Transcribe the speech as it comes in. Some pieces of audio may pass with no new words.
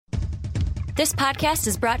This podcast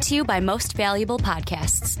is brought to you by Most Valuable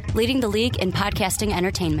Podcasts, leading the league in podcasting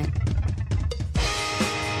entertainment.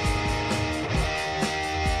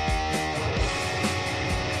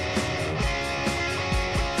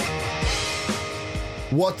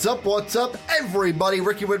 What's up, everybody?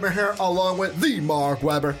 Ricky Whitmer here, along with the Mark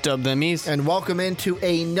Weber. Dub them East. And welcome into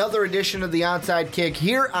another edition of the Onside Kick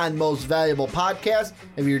here on Most Valuable Podcast.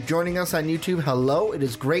 If you're joining us on YouTube, hello. It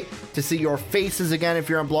is great to see your faces again. If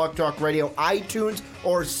you're on Blog Talk Radio, iTunes,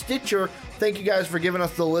 or Stitcher, thank you guys for giving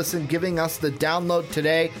us the listen, giving us the download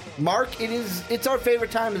today. Mark, it's our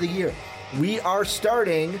favorite time of the year. We are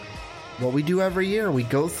starting what we do every year. We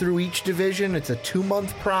go through each division. It's a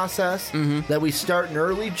 2-month process that we start in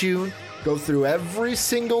early June, go through every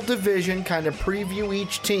single division, kind of preview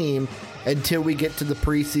each team until we get to the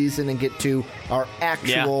preseason and get to our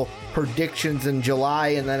actual predictions in July,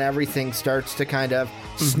 and then everything starts to kind of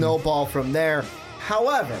snowball from there.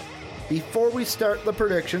 However, before we start the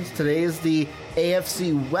predictions, today is the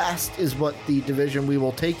AFC West is what the division we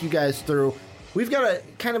will take you guys through. We've got a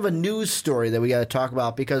kind of a news story that we got to talk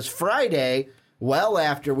about because Friday, well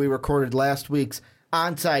after we recorded last week's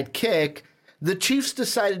Onside Kick, the Chiefs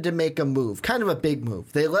decided to make a move, kind of a big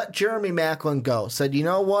move. They let Jeremy Maclin go, said, you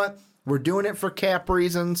know what, we're doing it for cap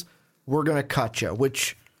reasons, we're going to cut you,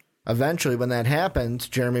 which eventually when that happens,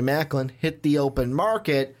 Jeremy Maclin hit the open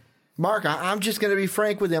market. Mark, I'm just going to be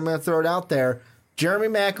frank with you, I'm going to throw it out there. Jeremy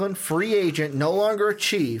Maclin, free agent, no longer a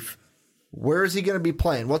Chief. Where is he going to be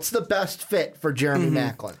playing? What's the best fit for Jeremy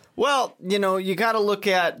Maclin? Well, you got to look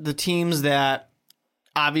at the teams that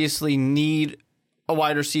obviously need a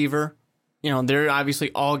wide receiver. They're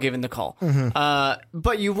obviously all given the call.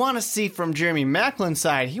 But you want to see from Jeremy Maclin's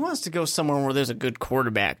side, he wants to go somewhere where there's a good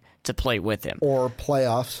quarterback to play with him. Or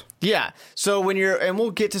playoffs. Yeah. So and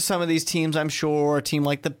we'll get to some of these teams, I'm sure, a team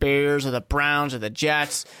like the Bears or the Browns or the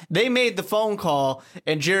Jets, they made the phone call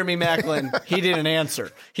and Jeremy Maclin, he didn't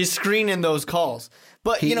answer. He's screening those calls.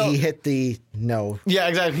 But, he hit the no. Yeah,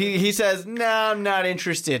 exactly. He says, no, I'm not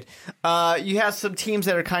interested. You have some teams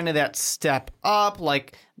that are kind of that step up,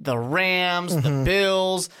 like the Rams, the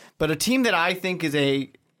Bills. But a team that I think is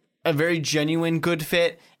a very genuine good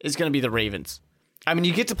fit is going to be the Ravens. I mean,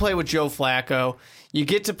 you get to play with Joe Flacco. You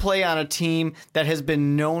get to play on a team that has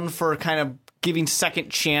been known for kind of giving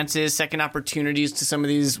second chances, second opportunities to some of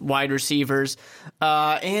these wide receivers.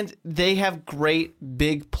 And they have great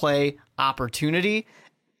big play opportunity.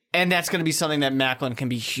 And that's going to be something that Maclin can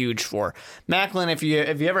be huge for. Maclin, if you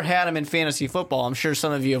ever had him in fantasy football, I'm sure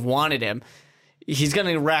some of you have wanted him. He's going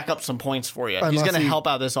to rack up some points for you. He's going to help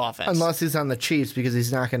out this offense. Unless he's on the Chiefs, because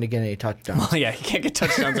he's not going to get any touchdowns. Well, yeah, he can't get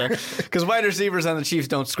touchdowns there because wide receivers on the Chiefs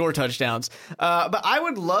don't score touchdowns. But I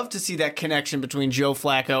would love to see that connection between Joe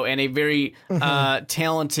Flacco and a very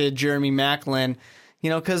talented Jeremy Maclin.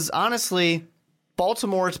 Because honestly,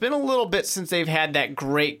 Baltimore, it's been a little bit since they've had that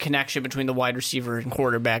great connection between the wide receiver and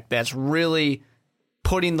quarterback that's really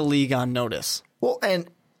putting the league on notice. Well, and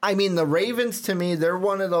I mean, the Ravens, to me, they're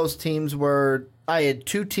one of those teams where I had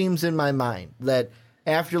two teams in my mind that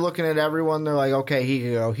after looking at everyone, they're like, okay, he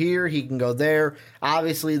can go here, he can go there.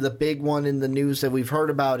 Obviously, the big one in the news that we've heard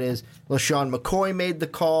about is LaShawn McCoy made the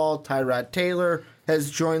call. Tyrod Taylor has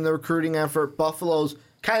joined the recruiting effort. Buffalo's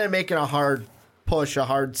kind of making a hard push, a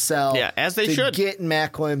hard sell. Yeah, as they should. Get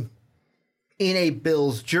Maclin in a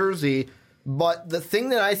Bills jersey. But the thing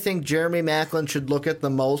that I think Jeremy Maclin should look at the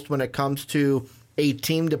most when it comes to a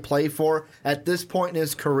team to play for at this point in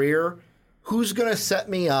his career, who's going to set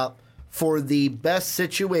me up for the best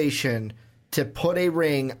situation to put a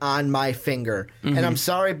ring on my finger? And I'm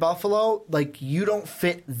sorry, Buffalo, you don't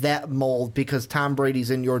fit that mold because Tom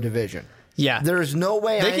Brady's in your division. Yeah. There's no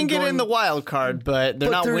way they can get in the wild card, but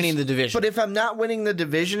they're not winning the division. But if I'm not winning the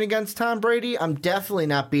division against Tom Brady, I'm definitely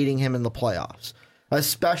not beating him in the playoffs,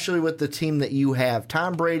 especially with the team that you have.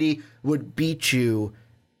 Tom Brady would beat you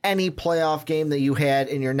any playoff game that you had,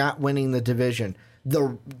 and you're not winning the division.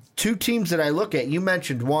 The two teams that I look at, you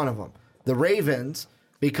mentioned one of them, the Ravens,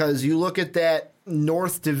 because you look at that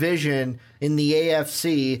North Division in the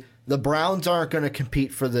AFC, the Browns aren't going to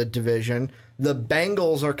compete for the division. The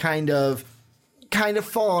Bengals are kind of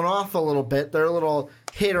falling off a little bit. They're a little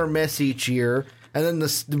hit or miss each year. And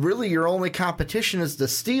then really your only competition is the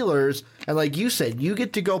Steelers. And like you said, you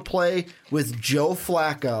get to go play with Joe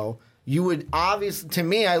Flacco. You would obviously, to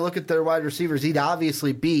me, I look at their wide receivers, he'd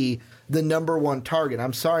obviously be the number one target.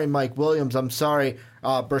 I'm sorry, Mike Williams. I'm sorry,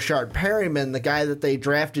 Brashard Perryman, the guy that they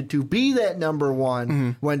drafted to be that number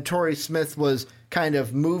one when Torrey Smith was kind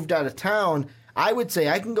of moved out of town. I would say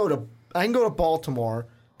I can go to Baltimore,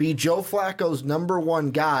 be Joe Flacco's number one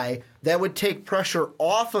guy, that would take pressure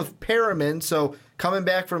off of Perriman. So coming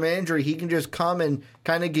back from an injury, he can just come and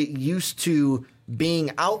kind of get used to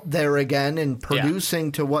being out there again and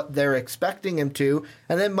producing to what they're expecting him to.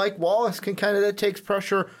 And then Mike Wallace can that takes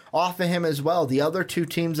pressure off of him as well. The other two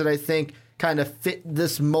teams that I think kind of fit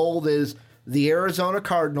this mold is the Arizona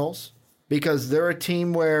Cardinals, because they're a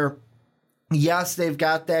team where, yes, they've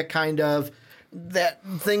got that that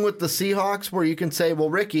thing with the Seahawks where you can say, well,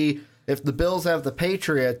 Ricky, if the Bills have the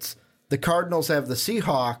Patriots, the Cardinals have the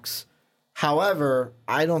Seahawks. However,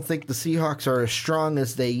 I don't think the Seahawks are as strong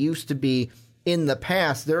as they used to be in the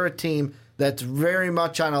past. They're a team that's very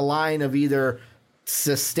much on a line of either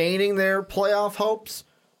sustaining their playoff hopes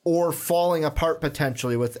or falling apart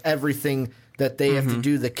potentially with everything that they have to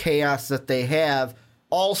do, the chaos that they have.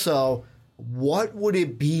 Also, what would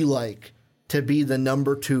it be like to be the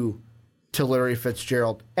number 2 to Larry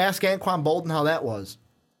Fitzgerald? Ask Anquan Bolden how that was.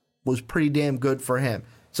 Was pretty damn good for him.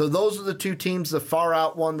 So those are the two teams. The far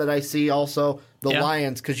out one that I see also, the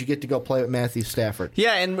Lions, because you get to go play with Matthew Stafford.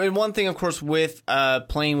 Yeah, and one thing, of course, with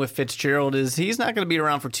playing with Fitzgerald is he's not going to be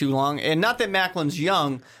around for too long. And not that Macklin's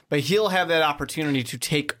young, but he'll have that opportunity to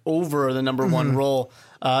take over the number 1 role,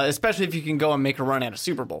 especially if you can go and make a run at a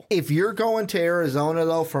Super Bowl. If you're going to Arizona,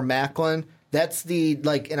 though, for Macklin, that's the,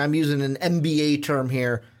 and I'm using an NBA term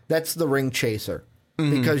here, that's the ring chaser.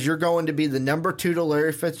 Because you're going to be the number 2 to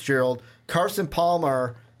Larry Fitzgerald. Carson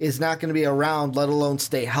Palmer is not going to be around, let alone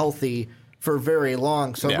stay healthy for very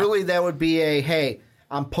long. So really that would be hey,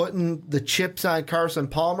 I'm putting the chips on Carson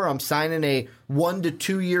Palmer. I'm signing a 1 to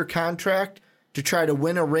 2 year contract to try to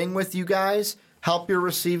win a ring with you guys, help your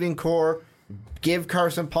receiving core, give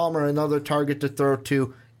Carson Palmer another target to throw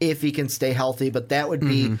to if he can stay healthy. But that would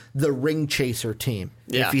be the ring chaser team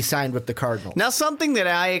if he signed with the Cardinals. Now, something that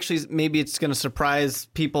I actually, maybe it's going to surprise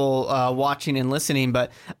people watching and listening,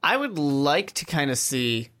 but I would like to kind of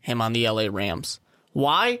see him on the LA Rams.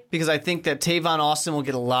 Why? Because I think that Tavon Austin will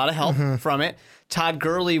get a lot of help from it. Todd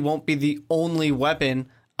Gurley won't be the only weapon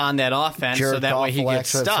on that offense, Jared so that Goff way he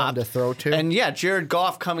gets stopped. To throw to. And Jared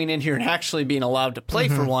Goff coming in here and actually being allowed to play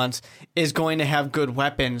for once is going to have good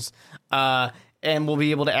weapons. And will be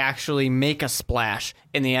able to actually make a splash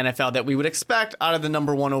in the NFL that we would expect out of the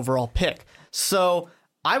number 1 overall pick. So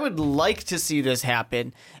I would like to see this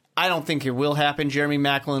happen. I don't think it will happen. Jeremy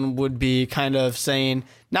Maclin would be kind of saying,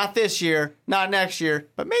 not this year, not next year,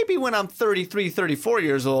 but maybe when I'm 33, 34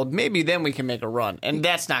 years old, maybe then we can make a run. And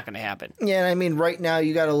that's not going to happen. Yeah, I mean, right now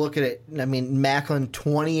you got to look at it. I mean, Maclin,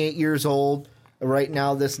 28 years old. Right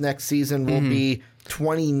now, this next season will be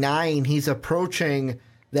 29. He's approaching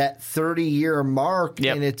that 30-year mark,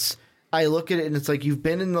 and I look at it and it's like you've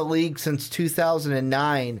been in the league since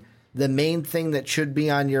 2009. The main thing that should be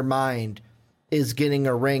on your mind is getting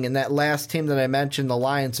a ring. And that last team that I mentioned, the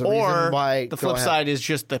Lions, the reason why the flip side is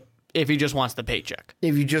just if he just wants the paycheck.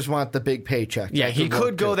 If you just want the big paycheck. Yeah, he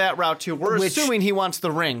could go that route too. We're assuming he wants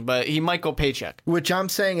the ring, but he might go paycheck. Which I'm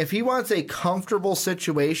saying, if he wants a comfortable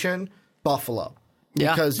situation, Buffalo.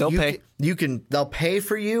 Because they'll pay. They'll pay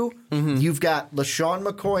for you. You've got LaShawn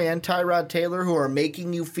McCoy and Tyrod Taylor who are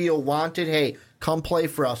making you feel wanted. Hey, come play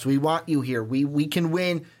for us. We want you here. We can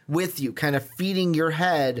win with you. Kind of feeding your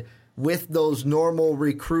head with those normal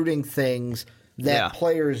recruiting things that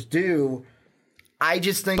players do. I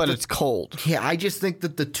just think it's cold. Yeah, I just think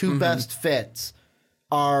that the two best fits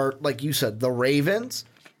are, like you said, the Ravens,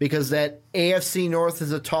 because that AFC North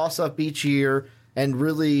is a toss-up each year, and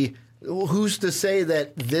really, who's to say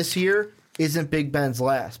that this year isn't Big Ben's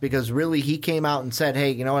last? Because really, he came out and said,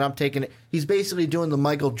 hey, you know what, I'm taking it. He's basically doing the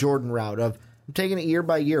Michael Jordan route of, I'm taking it year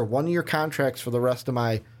by year, 1 year contracts for the rest of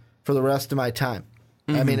my time.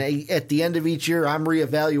 I mean, at the end of each year, I'm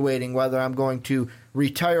reevaluating whether I'm going to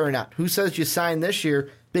retire or not. Who says you sign this year?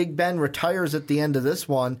 Big Ben retires at the end of this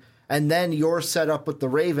one, and then you're set up with the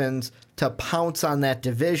Ravens to pounce on that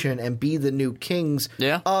division and be the new kings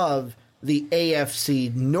of the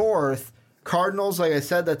AFC North. Cardinals, like I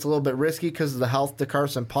said, that's a little bit risky because of the health to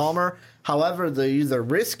Carson Palmer. However, the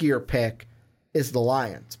riskier pick is the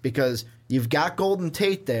Lions, because you've got Golden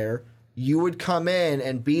Tate there. You would come in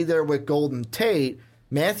and be there with Golden Tate.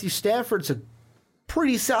 Matthew Stafford's a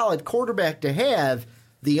pretty solid quarterback to have.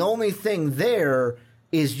 The only thing there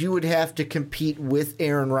is you would have to compete with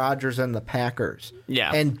Aaron Rodgers and the Packers.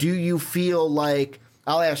 Yeah. And do you feel like,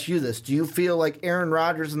 I'll ask you this, do you feel like Aaron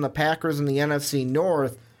Rodgers and the Packers in the NFC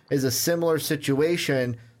North is a similar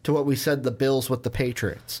situation to what we said the Bills with the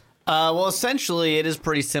Patriots? Well, essentially, it is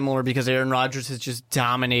pretty similar because Aaron Rodgers has just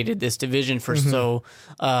dominated this division for so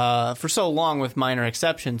long, with minor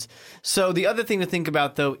exceptions. So the other thing to think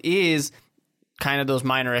about, though, is kind of those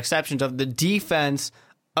minor exceptions of the defense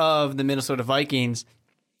of the Minnesota Vikings.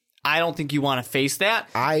 I don't think you want to face that.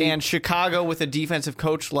 And Chicago with a defensive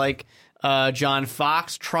coach like John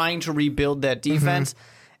Fox trying to rebuild that defense,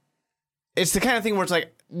 it's the kind of thing where it's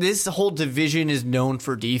like this whole division is known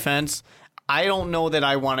for defense. I don't know that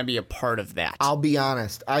I want to be a part of that. I'll be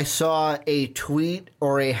honest. I saw a tweet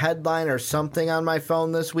or a headline or something on my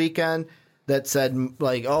phone this weekend that said,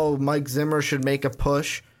 like, oh, Mike Zimmer should make a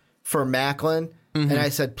push for Macklin. And I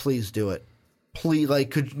said, please do it. Please,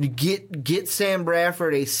 like, could you get Sam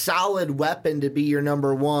Bradford a solid weapon to be your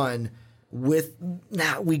number one with,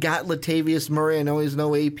 we got Latavius Murray. I know he's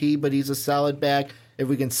no AP, but he's a solid back. If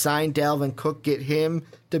we can sign Dalvin Cook, get him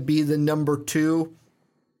to be the number two.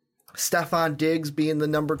 Stephon Diggs being the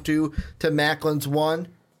number two to Macklin's one.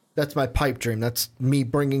 That's my pipe dream. That's me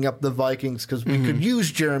bringing up the Vikings because we could use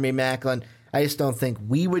Jeremy Macklin. I just don't think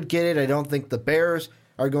we would get it. I don't think the Bears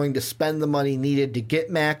are going to spend the money needed to get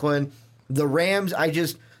Macklin. The Rams,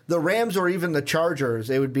 the Rams or even the Chargers,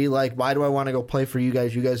 it would be like, why do I want to go play for you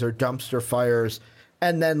guys? You guys are dumpster fires.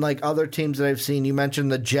 And then like other teams that I've seen, you mentioned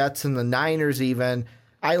the Jets and the Niners even.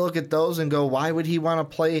 I look at those and go, why would he want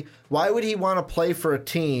to play? Why would he want to play for a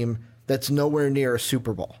team that's nowhere near a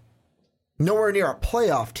Super Bowl? Nowhere near a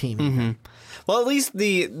playoff team. Well, at least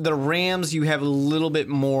the Rams, you have a little bit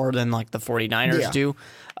more than like the 49ers do.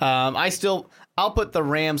 I'll put the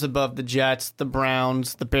Rams above the Jets, the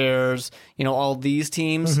Browns, the Bears, all these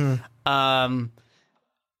teams.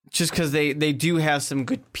 Just because they do have some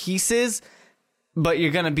good pieces. But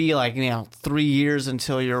you're going to be like, 3 years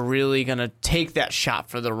until you're really going to take that shot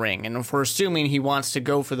for the ring. And if we're assuming he wants to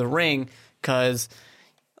go for the ring, because,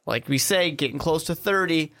 like we say, getting close to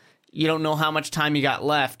 30, you don't know how much time you got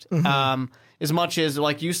left. As much as,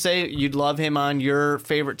 like you say, you'd love him on your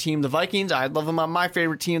favorite team, the Vikings, I'd love him on my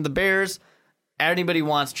favorite team, the Bears. Anybody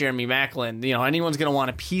wants Jeremy Macklin. Anyone's going to want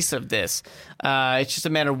a piece of this. It's just a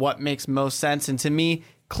matter of what makes most sense. And to me,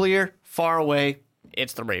 clear, far away,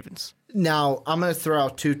 it's the Ravens. Now, I'm going to throw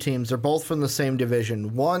out two teams. They're both from the same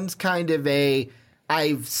division. One's kind of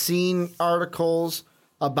I've seen articles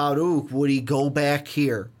about, would he go back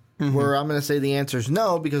here? Where I'm going to say the answer is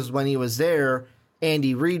no, because when he was there,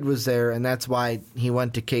 Andy Reid was there, and that's why he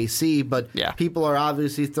went to KC. But people are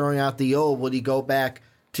obviously throwing out would he go back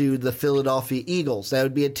to the Philadelphia Eagles? That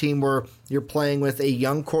would be a team where you're playing with a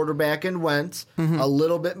young quarterback in Wentz, a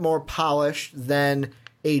little bit more polished than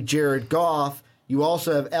a Jared Goff. You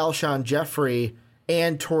also have Alshon Jeffrey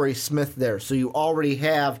and Torrey Smith there. So you already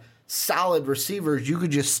have solid receivers. You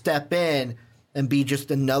could just step in and be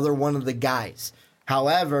just another one of the guys.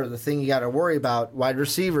 However, the thing you got to worry about, wide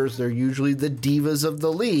receivers, they're usually the divas of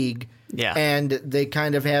the league. Yeah. And they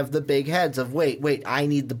kind of have the big heads of, wait, I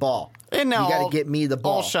need the ball. And now you got to get me the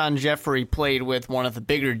ball. Alshon Jeffrey played with one of the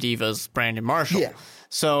bigger divas, Brandon Marshall. Yeah.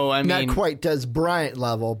 So, I mean, not quite Des Bryant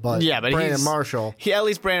level, but Brandon Marshall. At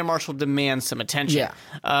least Brandon Marshall demands some attention.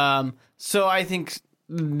 Yeah. So I think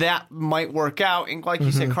that might work out. And like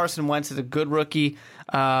you said, Carson Wentz is a good rookie.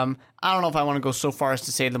 I don't know if I want to go so far as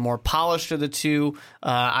to say the more polished of the two.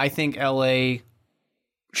 I think LA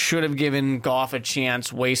should have given Goff a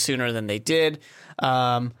chance way sooner than they did.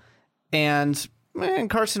 And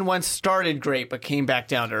Carson Wentz started great, but came back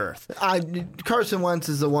down to earth. Carson Wentz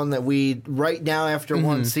is the one that right now after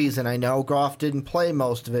one season, I know Goff didn't play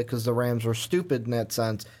most of it because the Rams were stupid in that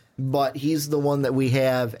sense, but he's the one that we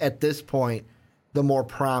have at this point the more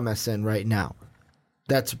promise in right now.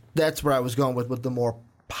 That's where I was going with the more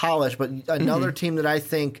polished. But another team that I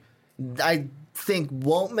think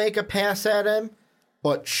won't make a pass at him,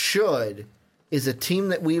 but should, is a team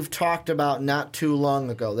that we've talked about not too long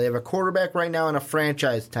ago. They have a quarterback right now and a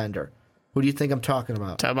franchise tender. Who do you think I'm talking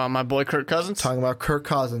about? Talking about my boy Kirk Cousins? Talking about Kirk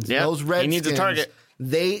Cousins. Yep. Those Redskins. He needs a target.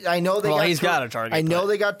 He's got a target. I know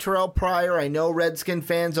they got Terrell Pryor. I know Redskin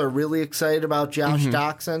fans are really excited about Josh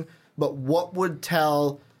Doxson. But what would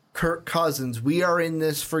tell Kirk Cousins, we are in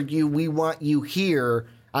this for you, we want you here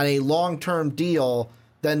on a long-term deal,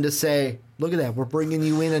 than to say, look at that, we're bringing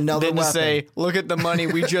you in another weapon. Then to say, look at the money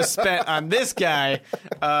we just spent on this guy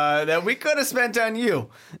that we could have spent on you.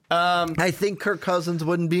 I think Kirk Cousins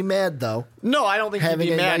wouldn't be mad, though. No, I don't think he'd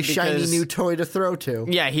be mad. Having a nice, shiny new toy to throw to.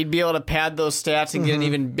 Yeah, he'd be able to pad those stats and get an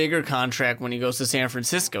even bigger contract when he goes to San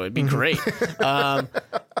Francisco. It'd be great.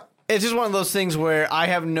 It's just one of those things where I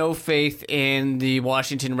have no faith in the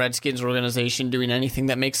Washington Redskins organization doing anything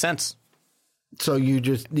that makes sense. So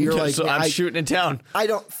you're like, so I'm shooting it down. I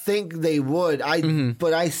don't think they would.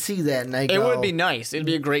 But I see that and I go, it would be nice. It'd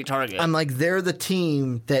be a great target. I'm like, they're the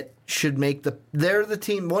team that should make they're the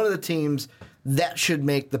team, one of the teams that should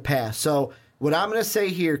make the pass. So what I'm going to say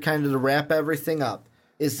here, kind of to wrap everything up,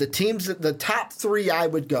 is the teams, the top three I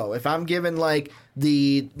would go. If I'm given like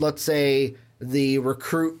let's say the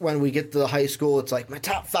recruit when we get to the high school. It's like my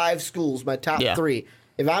top 5 schools, my top 3.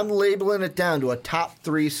 If I'm labeling it down to a top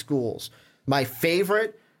 3 schools, my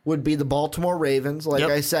favorite would be the Baltimore Ravens. Like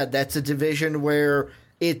I said, that's a division where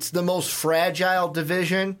it's the most fragile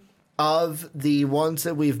division of the ones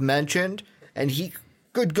that we've mentioned. And he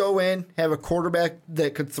could go in, have a quarterback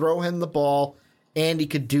that could throw him the ball, and he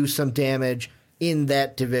could do some damage in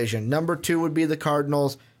that division. Number 2 would be the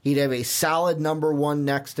Cardinals. He'd have a solid number 1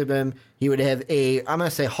 next to him. He would have I'm going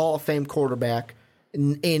to say Hall of Fame quarterback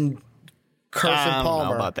in Carson Palmer. I don't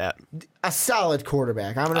know about that. A solid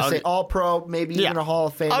quarterback. I'm going to say All-Pro, maybe even a Hall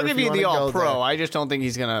of Fame. I'll give you the All-Pro. I just don't think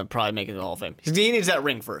he's going to probably make it to the Hall of Fame. He needs that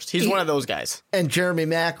ring first. He's one of those guys. And Jeremy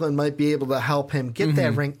Maclin might be able to help him get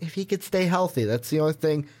that ring if he could stay healthy. That's the only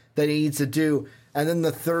thing that he needs to do. And then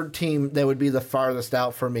the third team that would be the farthest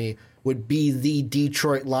out for me would be the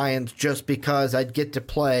Detroit Lions, just because I'd get to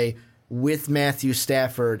play with Matthew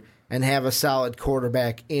Stafford and have a solid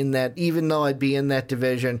quarterback in that, even though I'd be in that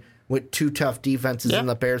division with 2 tough defenses in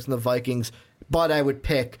the Bears and the Vikings. But I would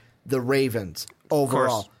pick the Ravens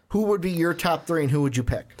overall. Who would be your top 3 and who would you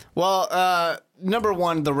pick? Well, number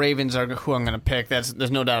 1, the Ravens are who I'm going to pick. There's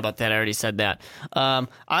no doubt about that. I already said that. I'm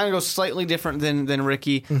going to go slightly different than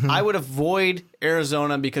Ricky. I would avoid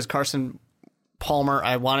Arizona because Carson Palmer,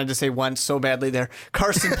 I wanted to say Wentz so badly there.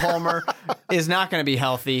 Carson Palmer is not going to be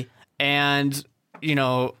healthy. And,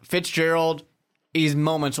 Fitzgerald, he's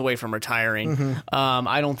moments away from retiring.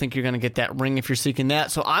 I don't think you're going to get that ring if you're seeking that.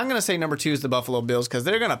 So I'm going to say number 2 is the Buffalo Bills because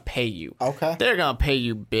they're going to pay you. Okay. They're going to pay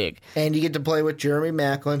you big. And you get to play with Jeremy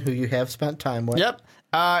Maclin, who you have spent time with. Yep.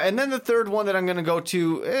 And then the third one that I'm going to go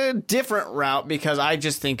to, a different route because I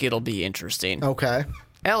just think it'll be interesting. Okay.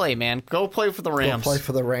 LA, man. Go play for the Rams. Go play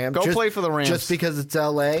for the Rams. Play for the Rams. Just because it's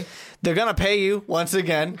LA? They're going to pay you once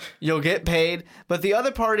again. You'll get paid. But the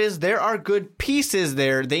other part is there are good pieces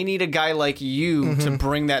there. They need a guy like you to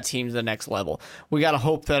bring that team to the next level. We got to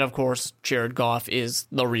hope that, of course, Jared Goff is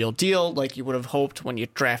the real deal, like you would have hoped when you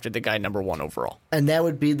drafted the guy number 1 overall. And that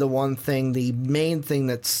would be the one thing, the main thing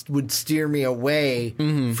that would steer me away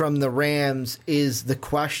from the Rams is the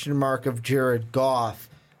question mark of Jared Goff.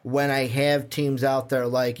 When I have teams out there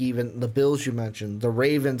like even the Bills you mentioned, the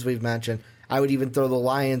Ravens we've mentioned, I would even throw the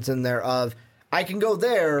Lions in there of, I can go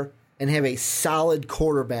there and have a solid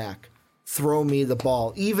quarterback throw me the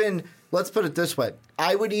ball. Even, let's put it this way,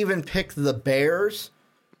 I would even pick the Bears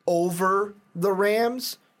over the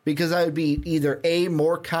Rams because I would be either A,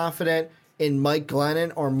 more confident in Mike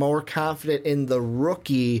Glennon or more confident in the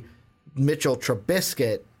rookie Mitchell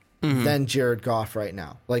Trubisky than Jared Goff right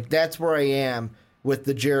now. Like, that's where I am with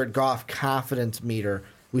the Jared Goff confidence meter.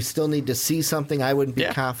 We still need to see something. I wouldn't be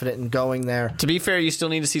confident in going there. To be fair, you still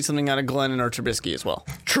need to see something out of Glennon or Trubisky as well.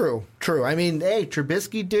 True. I mean, hey,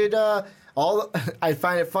 Trubisky did I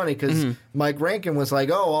find it funny because Mike Rankin was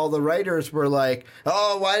like, all the writers were like,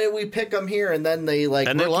 why did we pick him here? And then they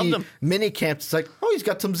they loved him. Mini camps. It's like, he's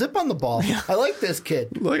got some zip on the ball. Yeah. I like this kid.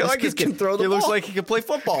 I like this kid. Can throw the ball. He looks like he can play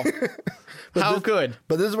football. How good.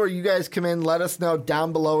 But this is where you guys come in. Let us know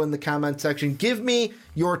down below in the comment section. Give me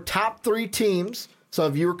your top 3 teams. So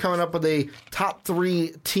if you were coming up with a top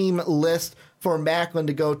 3 team list for Maclin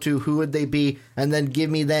to go to, who would they be? And then give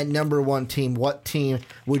me that number 1 team. What team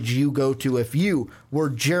would you go to if you were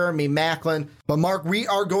Jeremy Maclin? But Mark, we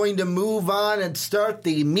are going to move on and start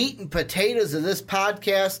the meat and potatoes of this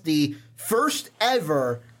podcast. The first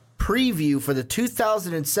ever preview for the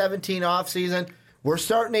 2017 offseason. We're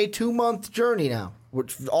starting a 2-month journey now.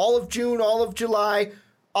 All of June, all of July,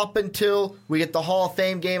 up until we get the Hall of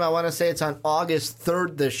Fame game. I want to say it's on August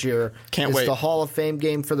 3rd this year. Can't wait. It's the Hall of Fame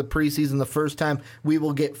game for the preseason, the first time we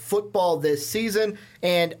will get football this season.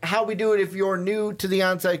 And how we do it, if you're new to the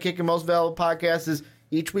Onside Kick and Most Valuable Podcast, is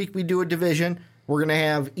each week we do a division. We're going to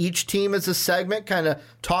have each team as a segment, kind of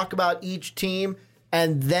talk about each team,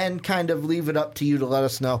 and then kind of leave it up to you to let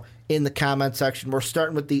us know in the comment section. We're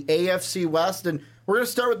starting with the AFC West, and we're going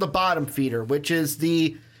to start with the bottom feeder, which is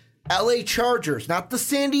the LA Chargers, not the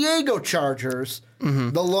San Diego Chargers,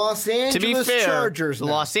 the Los Angeles Chargers. The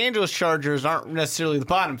Los Angeles Chargers aren't necessarily the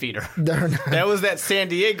bottom feeder. They're not. That was that San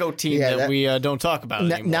Diego team that we don't talk about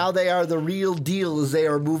anymore. Now they are the real deal as they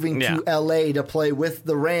are moving to LA to play with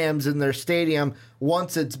the Rams in their stadium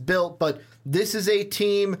once it's built. But this is a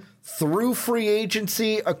team through free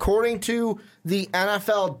agency, according to the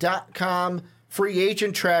NFL.com free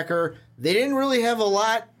agent tracker. They didn't really have a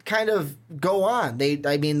lot kind of go on.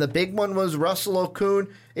 The big one was Russell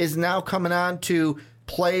Okung is now coming on to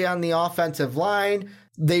play on the offensive line.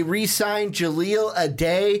 They re-signed Jaleel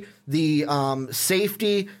Addae, the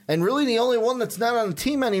safety, and really the only one that's not on the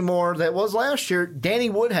team anymore that was last year, Danny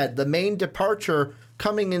Woodhead, the main departure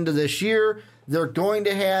coming into this year. They're going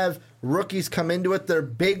to have rookies come into it. Their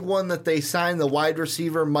big one that they signed, the wide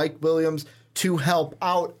receiver, Mike Williams, to help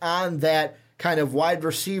out on that kind of wide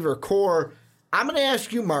receiver core. I'm going to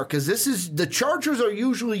ask you, Mark, because the Chargers are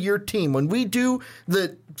usually your team. When we do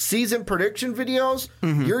the season prediction videos,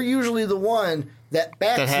 you're usually the one that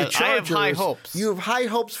backs the Chargers. I have high hopes. You have high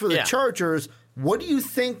hopes for the Chargers. What do you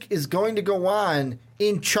think is going to go on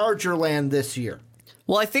in Chargerland this year?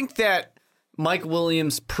 Well, I think that Mike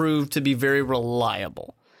Williams proved to be very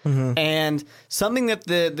reliable. And something that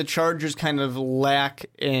the Chargers kind of lack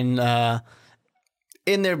in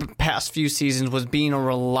their past few seasons was being a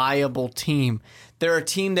reliable team. They're a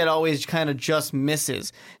team that always kind of just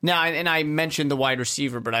misses. Now, and I mentioned the wide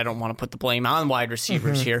receiver, but I don't want to put the blame on wide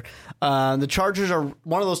receivers here. The Chargers are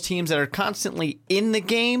one of those teams that are constantly in the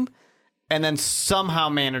game and then somehow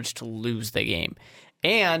manage to lose the game.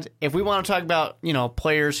 And if we want to talk about,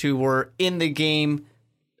 players who were in the game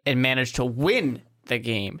and managed to win the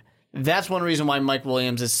game, that's one reason why Mike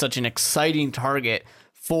Williams is such an exciting target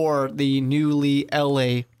for the newly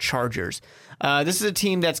LA Chargers. This is a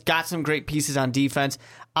team that's got some great pieces on defense.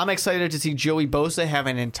 I'm excited to see Joey Bosa have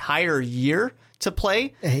an entire year to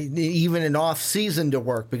play. Even an off season to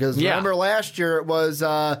work, because remember last year it was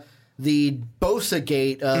the Bosa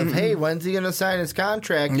gate of, hey, when's he going to sign his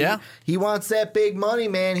contract? He wants that big money,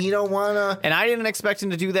 man. He don't want to. And I didn't expect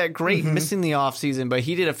him to do that great missing the off season, but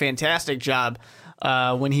he did a fantastic job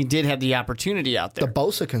when he did have the opportunity out there. The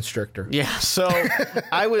Bosa constrictor. Yeah, so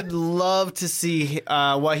I would love to see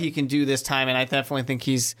what he can do this time, and I definitely think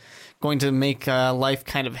he's going to make life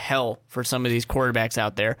kind of hell for some of these quarterbacks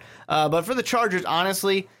out there. But for the Chargers,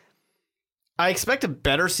 honestly, I expect a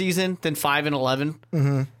better season than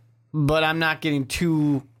 5-11, but I'm not getting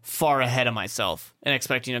too far ahead of myself and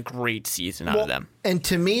expecting a great season out of them. And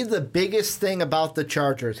to me, the biggest thing about the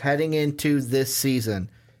Chargers heading into this season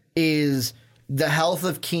is the health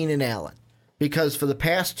of Keenan Allen, because for the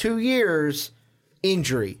past 2 years,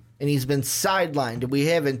 injury, and he's been sidelined, and we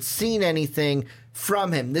haven't seen anything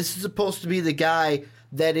from him. This is supposed to be the guy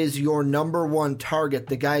that is your number one target,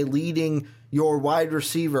 the guy leading your wide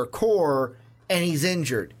receiver core, and he's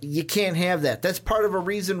injured. You can't have that. That's part of a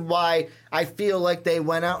reason why I feel like they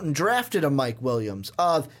went out and drafted a Mike Williams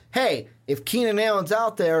of, hey, if Keenan Allen's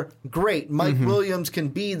out there, great. Mike Williams can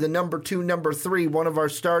be the number 2, number 3, one of our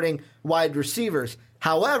starting wide receivers.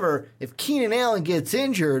 However, if Keenan Allen gets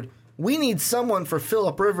injured, we need someone for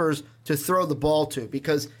Phillip Rivers to throw the ball to,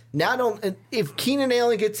 because if Keenan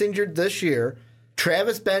Allen gets injured this year,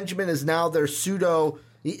 Travis Benjamin is now their pseudo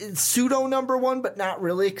number 1, but not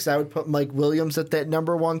really, because I would put Mike Williams at that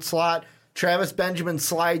number 1 slot. Travis Benjamin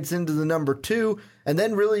slides into the number 2, and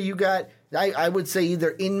then really you got, I would say,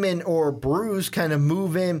 either Inman or Bruce kind of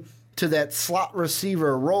move in to that slot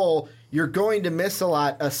receiver role. You're going to miss a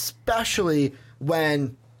lot, especially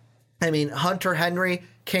when, Hunter Henry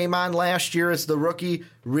came on last year as the rookie.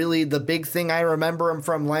 Really, the big thing I remember him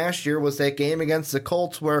from last year was that game against the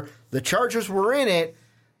Colts where the Chargers were in it.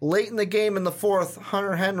 Late in the game in the fourth,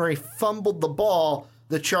 Hunter Henry fumbled the ball.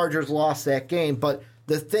 The Chargers lost that game. But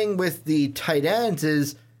the thing with the tight ends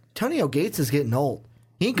is Antonio Gates is getting old.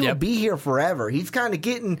 He ain't going to be here forever. He's kind of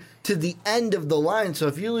getting to the end of the line. So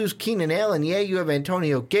if you lose Keenan Allen, you have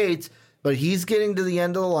Antonio Gates, but he's getting to the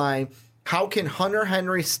end of the line. How can Hunter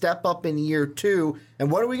Henry step up in year 2?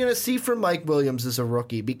 And what are we going to see from Mike Williams as a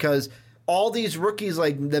rookie? Because all these rookies,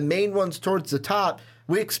 like the main ones towards the top,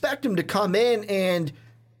 we expect them to come in and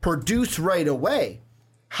produce right away.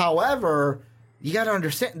 However, you got to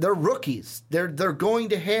understand, they're rookies. They're going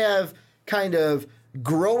to have kind of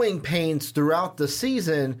growing pains throughout the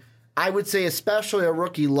season. I would say especially a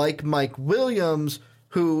rookie like Mike Williams,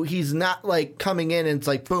 who he's not like coming in and it's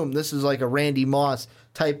like, boom, this is like a Randy Moss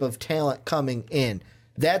type of talent coming in.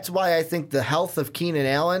 That's why I think the health of Keenan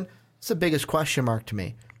Allen is the biggest question mark to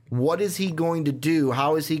me. What is he going to do?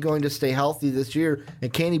 How is he going to stay healthy this year?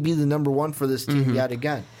 And can he be the number 1 for this team yet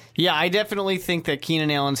again? Yeah, I definitely think that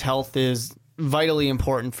Keenan Allen's health is vitally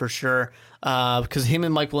important for sure, because him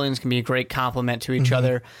and Mike Williams can be a great complement to each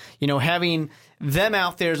other. Having them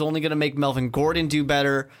out there is only going to make Melvin Gordon do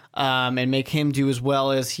better and make him do as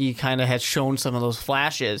well as he kind of has shown some of those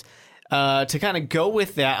flashes. To kind of go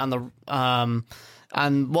with that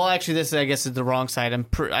this I guess is the wrong side.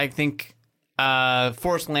 I think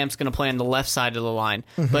Forrest Lamp's going to play on the left side of the line,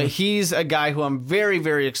 but he's a guy who I'm very,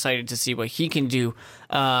 very excited to see what he can do,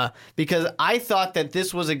 because I thought that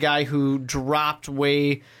this was a guy who dropped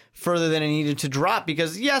way further than he needed to drop,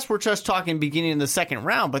 because yes, we're just talking beginning of the second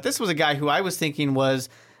round, but this was a guy who I was thinking was,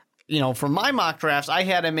 for my mock drafts, I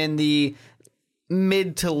had him in the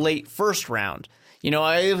mid to late first round.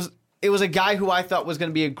 it was a guy who I thought was going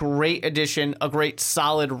to be a great addition, a great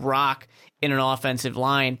solid rock in an offensive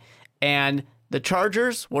line. And the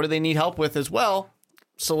Chargers, what do they need help with as well?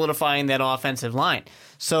 Solidifying that offensive line.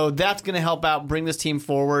 So that's going to help out, bring this team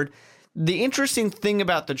forward. The interesting thing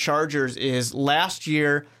about the Chargers is last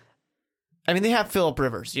year, I mean, they have Phillip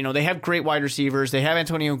Rivers. You know, they have great wide receivers. They have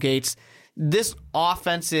Antonio Gates. This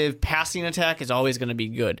offensive passing attack is always going to be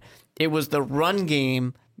good. It was the run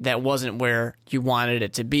game that wasn't where you wanted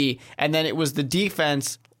it to be. And then it was the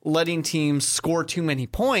defense letting teams score too many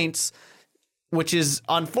points, which is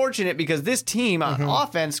unfortunate because this team on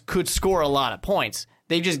offense could score a lot of points.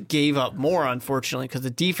 They just gave up more, unfortunately, because the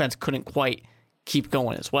defense couldn't quite keep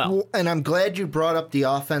going as well. And I'm glad you brought up the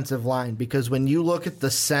offensive line, because when you look at the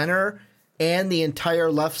center and the entire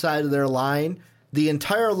left side of their line, the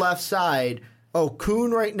entire left side,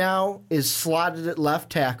 Okun right now is slotted at left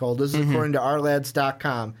tackle. This is according to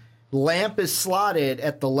ourlads.com. Lamp is slotted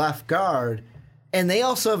at the left guard. And they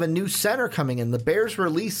also have a new center coming in. The Bears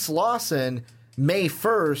released Slauson May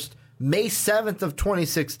 1st, May 7th of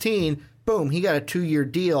 2016. Boom, he got a 2-year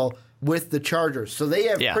deal with the Chargers. So they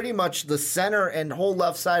have pretty much the center and whole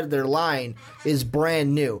left side of their line is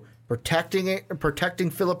brand new. Protecting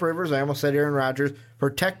Phillip Rivers. I almost said Aaron Rodgers.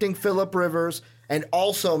 Protecting Phillip Rivers, and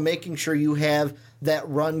also making sure you have that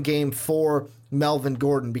run game for Melvin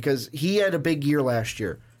Gordon, because he had a big year last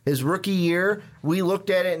year. His rookie year, we looked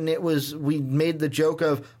at it and we made the joke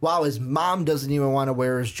of, wow, his mom doesn't even want to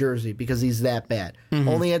wear his jersey because he's that bad.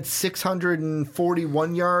 Only had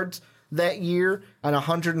 641 yards that year on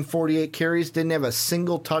 148 carries, didn't have a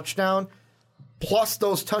single touchdown. Plus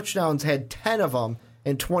those touchdowns, had 10 of them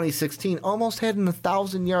in 2016, almost had an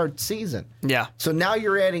 1,000-yard season. Yeah. So now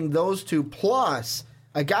you're adding those two, plus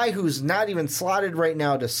a guy who's not even slotted right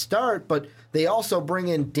now to start, but they also bring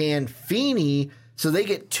in Dan Feeney, so they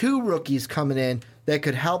get 2 rookies coming in that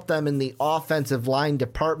could help them in the offensive line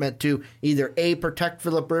department to either A, protect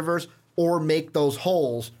Phillip Rivers, or make those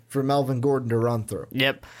holes for Melvin Gordon to run through.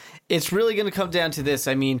 Yep. It's really going to come down to this.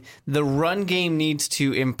 I mean, the run game needs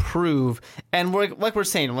to improve. And like we're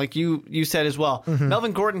saying, like you said as well,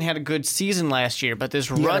 Melvin Gordon had a good season last year, but this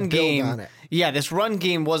run game, this run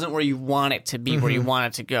game wasn't where you want it to be, where you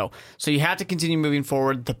want it to go. So you have to continue moving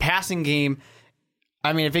forward. The passing game,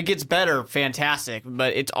 I mean, if it gets better, fantastic,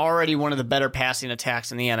 but it's already one of the better passing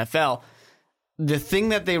attacks in the NFL. The thing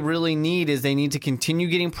that they really need is they need to continue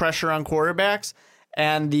getting pressure on quarterbacks,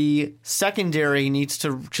 and the secondary needs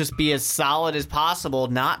to just be as solid as possible,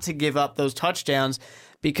 not to give up those touchdowns,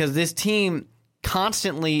 because this team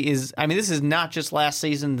constantly is, I mean, this is not just last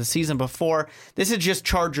season, the season before. This is just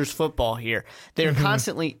Chargers football here. They're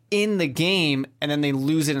constantly in the game, and then they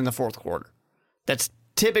lose it in the fourth quarter. That's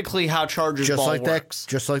typically how Chargers ball works.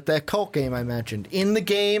 Just like that Colt game I mentioned. In the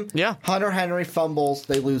game, Hunter Henry fumbles,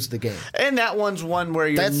 they lose the game. And that one's one where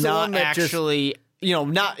you're not actually...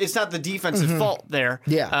 it's not the defensive fault there.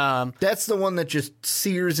 Yeah. That's the one that just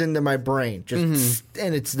sears into my brain.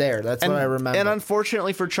 And it's there. That's what I remember. And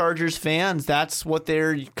unfortunately for Chargers fans, that's what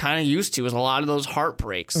they're kind of used to, is a lot of those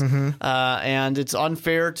heartbreaks. And it's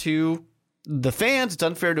unfair to the fans. It's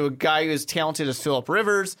unfair to a guy who is talented as Phillip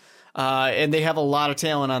Rivers. And they have a lot of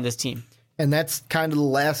talent on this team. And that's kind of the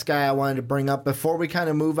last guy I wanted to bring up before we kind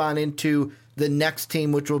of move on into the next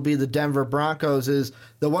team, which will be the Denver Broncos, is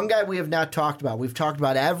the one guy we have not talked about. We've talked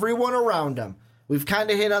about everyone around him. We've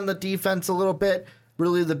kind of hit on the defense a little bit.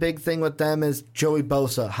 Really, the big thing with them is Joey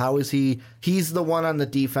Bosa. How is he? He's the one on the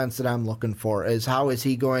defense that I'm looking for, is how is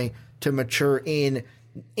he going to mature in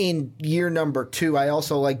year number 2. I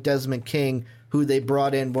also like Desmond King, who they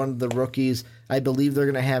brought in, one of the rookies. I believe they're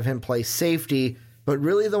going to have him play safety. But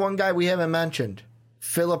really, the one guy we haven't mentioned,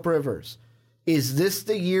 Phillip Rivers. Is this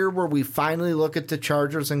the year where we finally look at the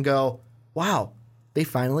Chargers and go, wow, they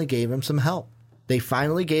finally gave him some help. They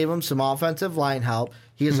finally gave him some offensive line help.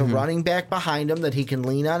 He has a running back behind him that he can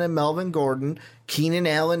lean on in Melvin Gordon. Keenan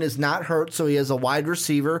Allen is not hurt, so he has a wide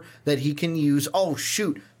receiver that he can use. Oh,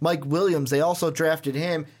 shoot, Mike Williams, they also drafted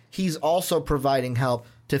him. He's also providing help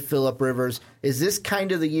to Phillip Rivers. Is this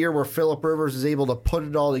kind of the year where Phillip Rivers is able to put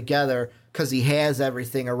it all together because he has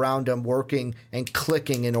everything around him working and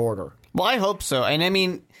clicking in order? Well, I hope so. And I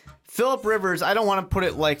mean, Phillip Rivers, I don't want to put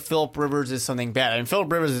it like Phillip Rivers is something bad. I mean,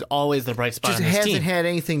 Phillip Rivers is always the bright spot on this team. Just hasn't had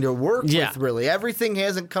anything to work with, really. Everything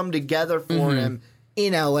hasn't come together for him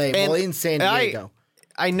in L.A., in San Diego.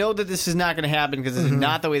 I know that this is not going to happen because this is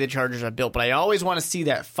not the way the Chargers are built, but I always want to see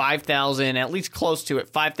that 5,000, at least close to it,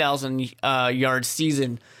 5,000 yard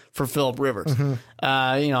season for Phillip Rivers.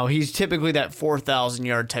 He's typically that 4,000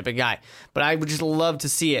 yard type of guy, but I would just love to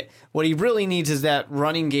see it. What he really needs is that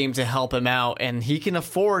running game to help him out, and he can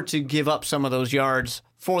afford to give up some of those yards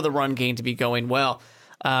for the run game to be going well,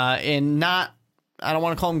 and not. I don't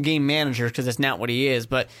want to call him game manager because that's not what he is,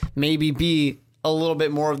 but maybe be a little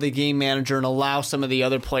bit more of the game manager and allow some of the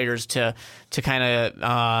other players to kind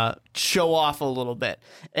of show off a little bit.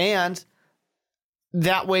 And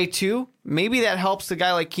that way, too, maybe that helps the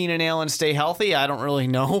guy like Keenan Allen stay healthy. I don't really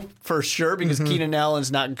know for sure because Keenan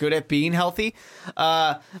Allen's not good at being healthy.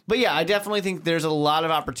 But yeah, I definitely think there's a lot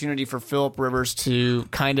of opportunity for Phillip Rivers to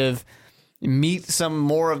kind of meet some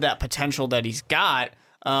more of that potential that he's got.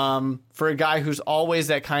 For a guy who's always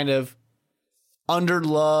that kind of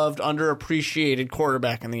underloved, underappreciated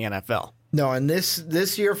quarterback in the NFL. No, and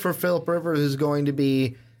this year for Phillip Rivers is going to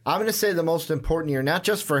be, I'm going to say, the most important year, not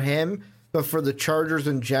just for him, but for the Chargers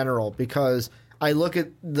in general, because I look at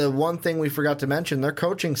the one thing we forgot to mention, their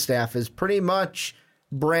coaching staff is pretty much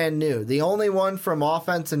brand new. The only one from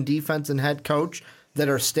offense and defense and head coach that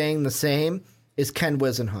are staying the same is Ken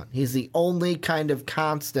Wisenhunt. He's the only kind of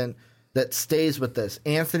constant that stays with this.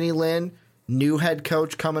 Anthony Lynn, new head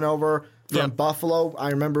coach coming over from Buffalo. I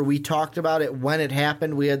remember we talked about it when it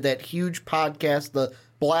happened. We had that huge podcast, the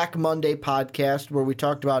Black Monday podcast, where we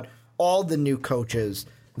talked about all the new coaches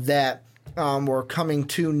that were coming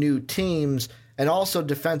to new teams, and also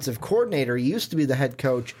defensive coordinator. He used to be the head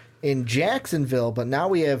coach in Jacksonville, but now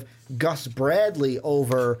we have Gus Bradley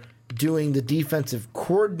over doing the defensive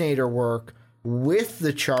coordinator work with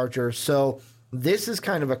the Chargers. So this is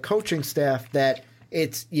kind of a coaching staff that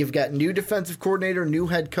you've got new defensive coordinator, new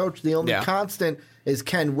head coach. The only constant is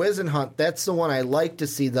Ken Wisenhunt. That's the one I like to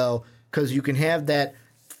see, though, because you can have that.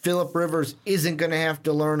 Phillip Rivers isn't going to have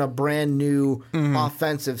to learn a brand new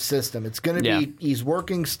offensive system. It's going to be he's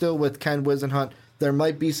working still with Ken Wisenhunt. There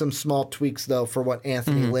might be some small tweaks, though, for what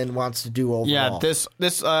Anthony Lynn wants to do overall.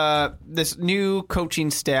 Yeah, this new coaching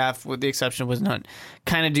staff, with the exception of Wisenhunt,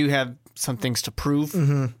 kind of do have some things to prove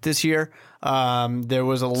this year. There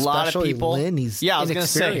was a lot of people. Lynn, he's I was going to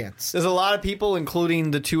say, there's a lot of people, including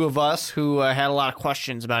the two of us, who had a lot of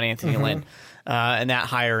questions about Anthony Lynn and that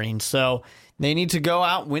hiring. So they need to go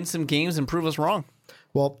out, win some games, and prove us wrong.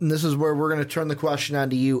 Well, this is where we're going to turn the question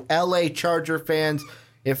on to you, LA Charger fans.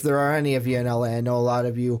 If there are any of you in LA, I know a lot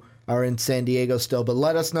of you are in San Diego still, but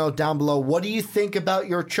let us know down below. What do you think about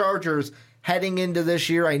your Chargers heading into this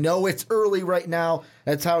year? I know it's early right now.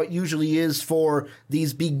 That's how it usually is for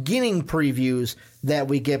these beginning previews that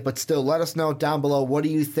we get, but still, let us know down below. What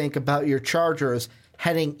do you think about your Chargers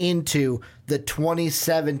heading into the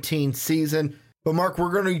 2017 season? But Mark,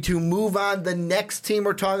 we're going to move on. The next team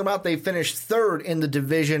we're talking about, they finished third in the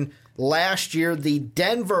division last year, the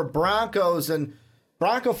Denver Broncos. And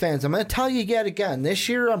Bronco fans, I'm going to tell you yet again, this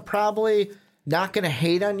year I'm probably not going to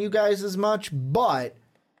hate on you guys as much, but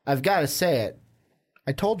I've got to say it.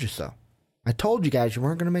 I told you so. I told you guys you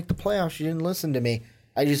weren't going to make the playoffs. You didn't listen to me.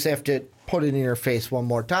 I just have to put it in your face one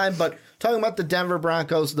more time. But talking about the Denver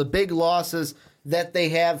Broncos, the big losses that they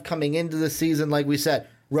have coming into the season, like we said,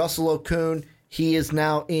 Russell Okung, he is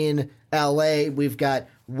now in L.A. We've got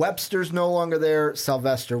Webster's no longer there.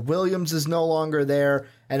 Sylvester Williams is no longer there.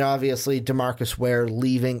 And obviously DeMarcus Ware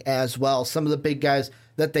leaving as well. Some of the big guys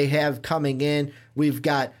that they have coming in, we've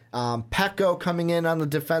got Pecco coming in on the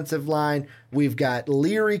defensive line. We've got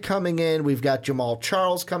Leary coming in. We've got Jamal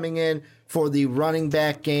Charles coming in for the running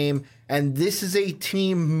back game. And this is a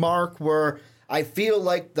team, Mark, where I feel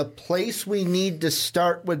like the place we need to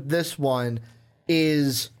start with this one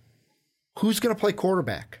is who's going to play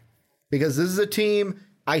quarterback. Because this is a team,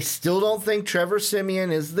 I still don't think Trevor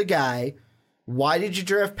Siemian is the guy. Why did you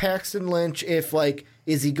draft Paxton Lynch if,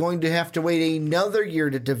 is he going to have to wait another year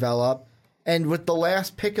to develop? And with the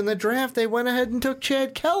last pick in the draft, they went ahead and took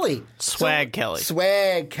Chad Kelly. Kelly.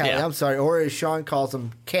 Swag Kelly, yeah. I'm sorry. Or as Sean calls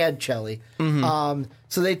him, Cad Kelly.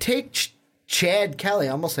 So they take Chad Kelly.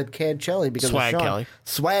 I almost said Cad Kelly because Swag of Sean. Kelly.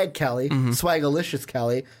 Swag Kelly. Swagalicious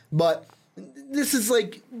Kelly. But this is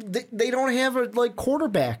they don't have a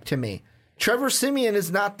quarterback to me. Trevor Siemian is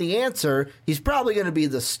not the answer. He's probably going to be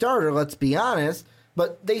the starter, let's be honest,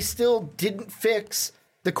 but they still didn't fix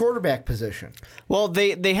the quarterback position. Well,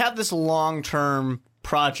 they have this long-term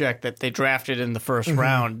project that they drafted in the first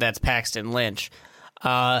round that's Paxton Lynch.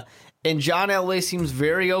 And John Elway seems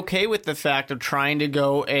very okay with the fact of trying to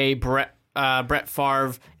go a Brett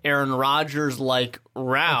Favre, Aaron Rodgers-like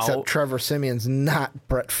route. Except Trevor Siemian's not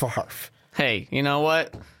Brett Favre. Hey, you know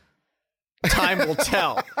what? Time will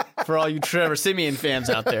tell for all you Trevor Siemian fans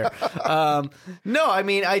out there. No, I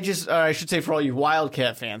mean, I should say for all you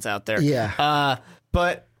Wildcat fans out there. Yeah.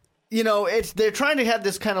 But they're trying to have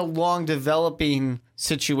this kind of long developing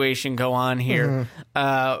situation go on here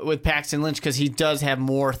with Paxton Lynch because he does have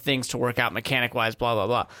more things to work out mechanic wise, blah, blah,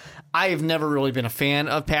 blah. I have never really been a fan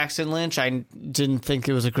of Paxton Lynch. I didn't think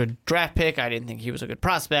it was a good draft pick. I didn't think he was a good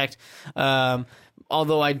prospect.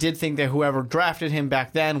 Although I did think that whoever drafted him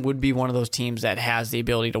back then would be one of those teams that has the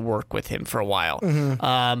ability to work with him for a while.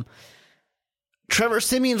 Trevor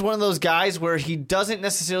Siemian's one of those guys where he doesn't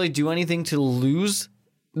necessarily do anything to lose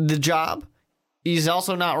the job. He's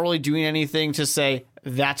also not really doing anything to say,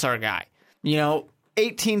 that's our guy.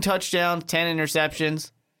 18 touchdowns, 10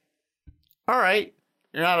 interceptions. All right.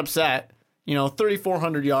 You're not upset.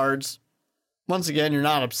 3,400 yards. Once again, you're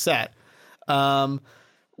not upset.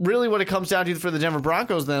 Really what it comes down to for the Denver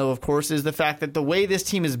Broncos, though, of course, is the fact that the way this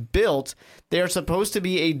team is built, they are supposed to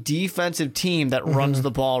be a defensive team that runs the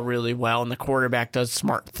ball really well, and the quarterback does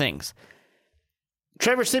smart things.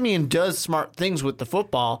 Trevor Siemian does smart things with the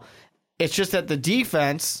football. It's just that the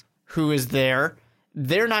defense, who is there,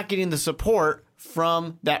 they're not getting the support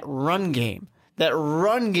from that run game. That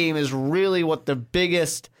run game is really what the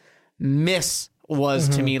biggest miss was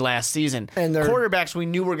to me last season. And quarterbacks we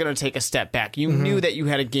knew were going to take a step back. You knew that you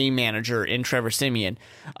had a game manager in Trevor Siemian,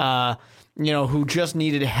 who just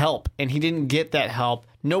needed help, and he didn't get that help.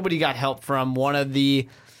 Nobody got help from one of the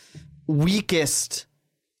weakest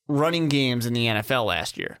running games in the NFL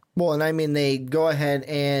last year. Well, and I mean, they go ahead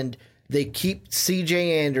and they keep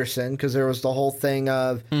C.J. Anderson because there was the whole thing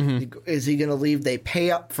of, is he going to leave? They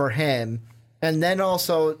pay up for him. And then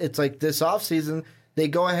also, it's like this offseason, they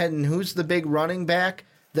go ahead and who's the big running back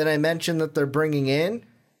that I mentioned that they're bringing in?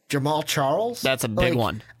 Jamal Charles? That's a big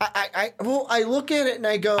one. I look at it and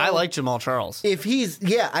I go, I like Jamal Charles.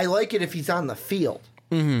 I like it if he's on the field.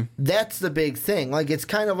 That's the big thing. Like, it's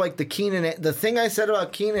kind of like the thing I said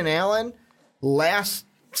about Keenan Allen last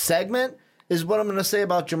segment is what I'm going to say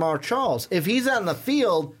about Jamal Charles. If he's on the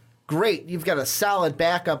field, great. You've got a solid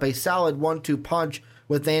backup, a solid 1-2 punch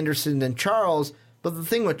with Anderson and Charles. But the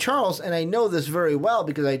thing with Charles, and I know this very well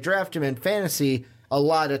because I draft him in fantasy a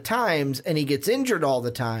lot of times and he gets injured all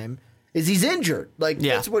the time, is he's injured.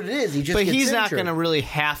 That's what it is. He just gets injured. But he's not going to really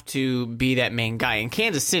have to be that main guy. In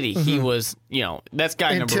Kansas City, he was, that's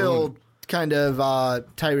guy number one. Until kind of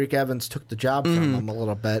Tyreek Evans took the job from him a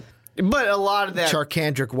little bit. But a lot of that...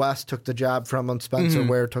 Charkandrick West took the job from him. Spencer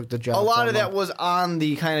Ware took the job from him. A lot of that was on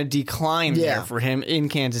the kind of decline there for him in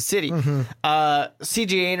Kansas City.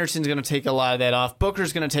 C.J. Anderson's going to take a lot of that off.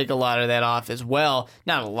 Booker's going to take a lot of that off as well.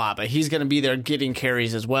 Not a lot, but he's going to be there getting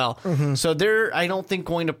carries as well. So they're, I don't think,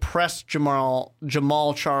 going to press Jamal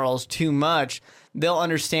Charles too much. They'll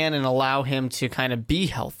understand and allow him to kind of be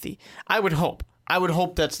healthy. I would hope.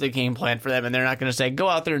 That's the game plan for them, and they're not going to say, go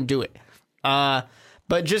out there and do it.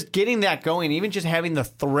 But just getting that going, even just having the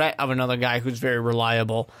threat of another guy who's very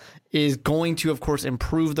reliable is going to, of course,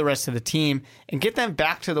 improve the rest of the team and get them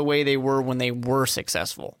back to the way they were when they were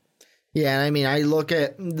successful. Yeah, and I mean, I look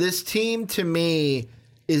at this team, to me,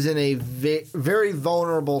 is in a very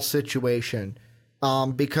vulnerable situation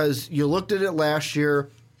because you looked at it last year,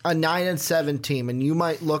 a 9-7 team, and you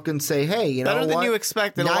might look and say, hey, you know what? Better than you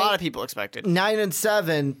expected, a lot of people expected.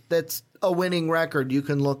 9-7, that's a winning record. You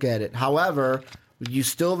can look at it. However... You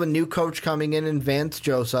still have a new coach coming in Vance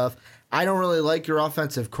Joseph. I don't really like your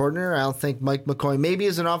offensive coordinator. I don't think Mike McCoy maybe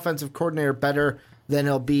is an offensive coordinator better than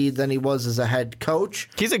he was as a head coach.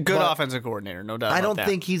 He's a good offensive coordinator, no doubt. I don't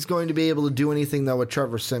think he's going to be able to do anything though with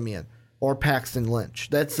Trevor Siemian or Paxton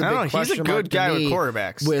Lynch. That's the big question. He's a good guy with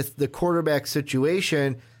quarterbacks. With the quarterback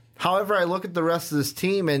situation. However, I look at the rest of this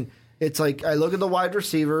team and it's like I look at the wide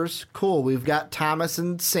receivers. Cool, we've got Thomas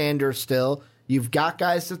and Sanders still. You've got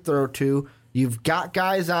guys to throw to. You've got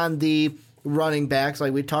guys on the running backs,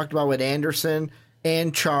 like we talked about with Anderson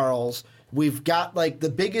and Charles. We've got,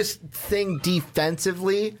 the biggest thing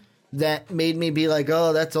defensively that made me be like,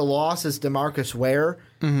 oh, that's a loss is DeMarcus Ware.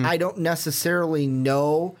 I don't necessarily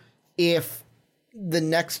know if the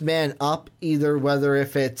next man up, either whether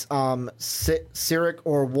if it's Sirik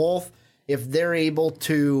or Wolf, if they're able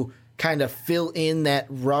to kind of fill in that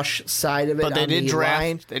rush side of it. But they did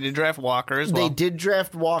draft Walker as well. They did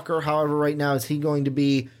draft Walker. However, right now, is he going to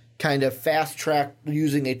be kind of fast-tracked,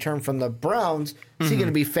 using a term from the Browns, is he going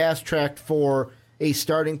to be fast-tracked for a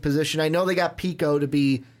starting position? I know they got Pico to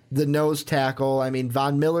be the nose tackle. I mean,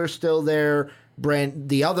 Von Miller's still there.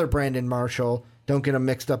 The other Brandon Marshall, don't get him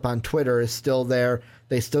mixed up on Twitter, is still there.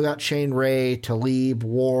 They still got Shane Ray, Talib,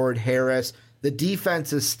 Ward, Harris. The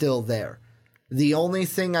defense is still there. The only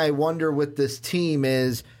thing I wonder with this team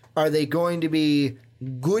is, are they going to be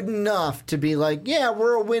good enough to be like, yeah,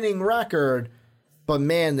 we're a winning record, but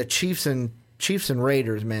man, the Chiefs and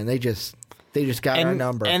Raiders, man, they just They just got our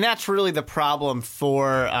number. And that's really the problem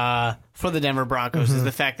for the Denver Broncos is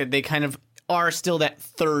the fact that they kind of are still that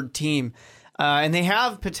third team. And they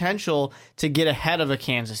have potential to get ahead of a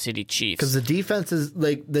Kansas City Chiefs. Because the defense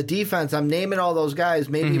is I'm naming all those guys,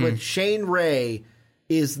 maybe with Shane Ray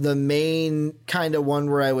is the main kind of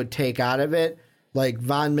one where I would take out of it. Like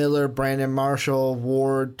Von Miller, Brandon Marshall,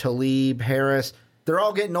 Ward, Talib, Harris. They're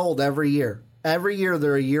all getting old every year. Every year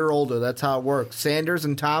they're a year older. That's how it works. Sanders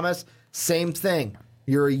and Thomas, same thing.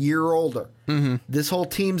 You're a year older. This whole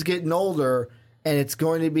team's getting older. And it's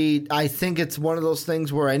going to be, I think it's one of those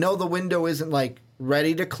things where I know the window isn't like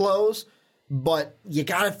ready to close, but you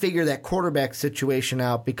got to figure that quarterback situation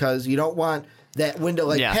out because you don't want that window.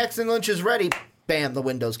 Like Paxton Lynch is ready, bam, the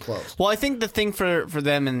window's closed. Well, I think the thing for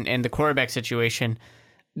them and the quarterback situation,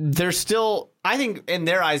 they're still, I think in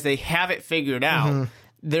their eyes, they have it figured out.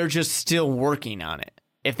 They're just still working on it.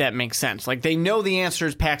 If that makes sense. Like, they know the answer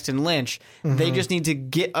is Paxton Lynch. They just need to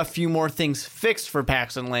get a few more things fixed for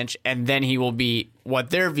Paxton Lynch, and then he will be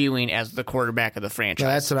what they're viewing as the quarterback of the franchise. No,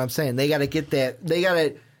 that's what I'm saying. They got to get that. They got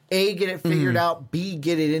to, A, get it figured out, B,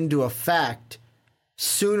 get it into effect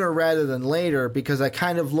sooner rather than later, because I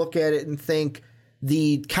kind of look at it and think what's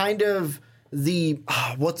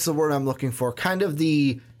the word I'm looking for? Kind of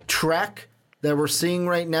the trek that we're seeing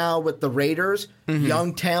right now with the Raiders,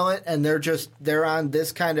 young talent, and they're on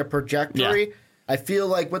this kind of trajectory. Yeah. I feel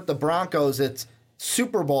like with the Broncos, it's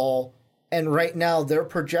Super Bowl, and right now their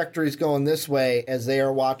trajectory is going this way as they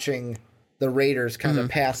are watching the Raiders kind of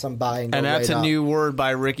pass them by. And that's right a new word by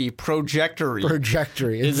Ricky. Projectory.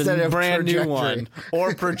 Projectory. Is a brand new one.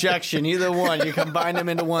 Or projection. Either one. You combine them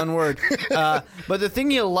into one word. But the thing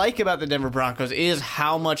you like about the Denver Broncos is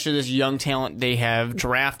how much of this young talent they have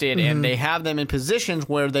drafted, and they have them in positions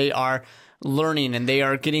where they are learning and they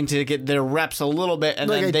are getting to get their reps a little bit, and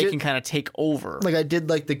then they can kind of take over. Like I did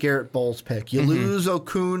like the Garrett Bowles pick. You lose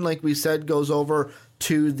Okun, like we said, goes over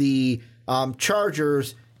to the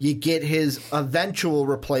Chargers. You get his eventual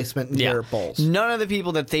replacement in Garrett Bowles. None of the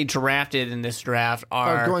people that they drafted in this draft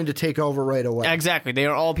are going to take over right away. Exactly. They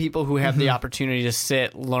are all people who have the opportunity to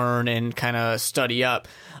sit, learn, and kind of study up.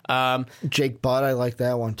 Jake Butt, I like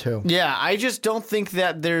that one too. Yeah, I just don't think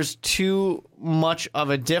that there's too much of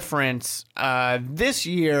a difference this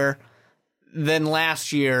year than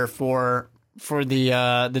last year for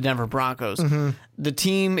the Denver Broncos. The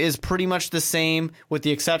team is pretty much the same with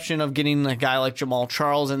the exception of getting a guy like Jamal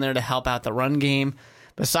Charles in there to help out the run game.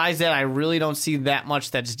 Besides that, I really don't see that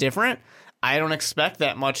much that's different. I don't expect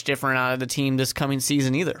that much different out of the team this coming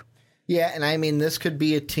season either. Yeah, and I mean, this could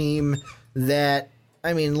be a team that,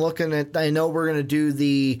 I mean, looking at, I know we're going to do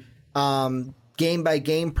the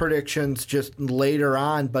game-by-game predictions just later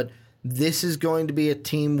on, but this is going to be a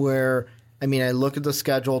team where, I mean, I look at the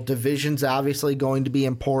schedule. Division's obviously going to be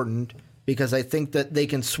important because I think that they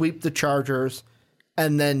can sweep the Chargers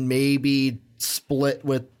and then maybe split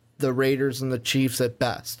with the Raiders and the Chiefs at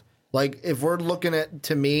best. Like, if we're looking at,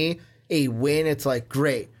 to me, a win, it's like,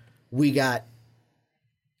 great. We got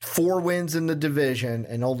 4 wins in the division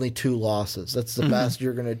and only 2 losses. That's the best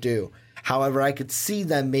you're going to do. However, I could see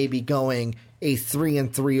them maybe going a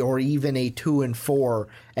 3-3 or even a 2-4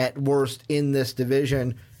 at worst in this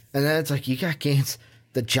division. And then it's like, you got games.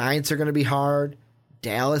 The Giants are going to be hard.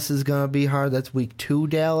 Dallas is going to be hard. That's week 2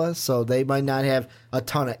 Dallas, so they might not have a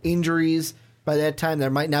ton of injuries by that time. There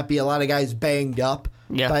might not be a lot of guys banged up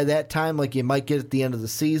by that time like you might get at the end of the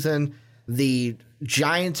season. The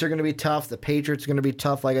Giants are going to be tough. The Patriots are going to be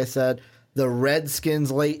tough, like I said. The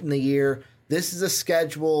Redskins late in the year. This is a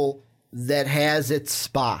schedule that has its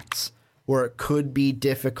spots where it could be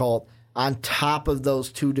difficult on top of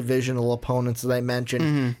those 2 divisional opponents that I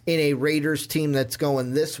mentioned in a Raiders team that's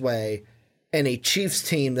going this way and a Chiefs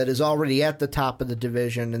team that is already at the top of the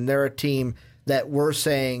division. And they're a team that we're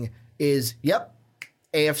saying is, yep,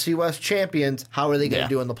 AFC West champions. How are they going to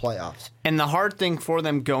do in the playoffs? And the hard thing for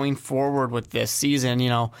them going forward with this season, you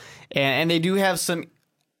know, and they do have some,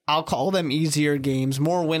 I'll call them easier games,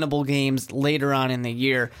 more winnable games later on in the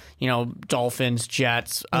year. You know, Dolphins,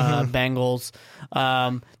 Jets, Bengals.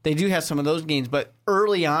 They do have some of those games, but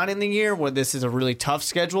early on in the year where this is a really tough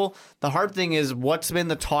schedule, the hard thing is what's been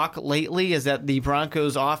the talk lately is that the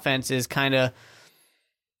Broncos offense is kind of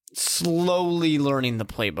slowly learning the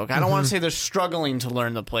playbook. I don't want to say they're struggling to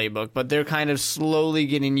learn the playbook, but they're kind of slowly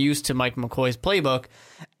getting used to Mike McCoy's playbook.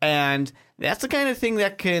 And that's the kind of thing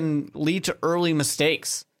that can lead to early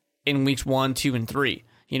mistakes in weeks 1, 2, and 3.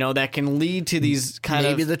 You know, that can lead to these kind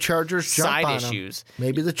Maybe of the Chargers jump side on issues.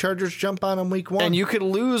 Maybe the Chargers jump on them week 1. And you could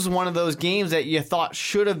lose one of those games that you thought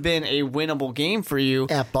should have been a winnable game for you.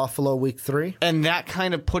 At Buffalo week 3. And that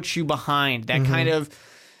kind of puts you behind. That kind of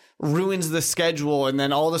ruins the schedule, and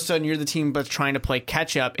then all of a sudden you're the team but trying to play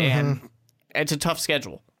catch up, and it's a tough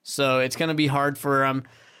schedule. So it's going to be hard for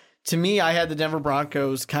to me, I had the Denver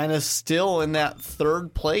Broncos kind of still in that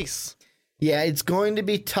third place. Yeah, it's going to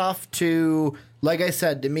be tough to, like I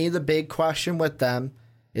said, to me, the big question with them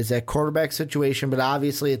is that quarterback situation, but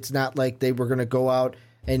obviously it's not like they were going to go out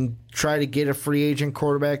and try to get a free agent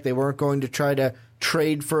quarterback. They weren't going to try to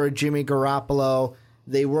trade for a Jimmy Garoppolo.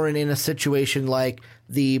 They weren't in a situation like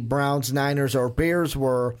the Browns, Niners, or Bears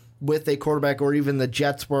were with a quarterback, or even the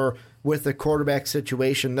Jets were with a quarterback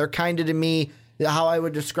situation. They're kind of, to me, how I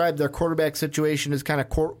would describe their quarterback situation is kind of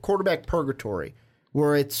quarterback purgatory,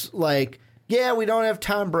 where it's like, yeah, we don't have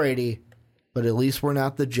Tom Brady, but at least we're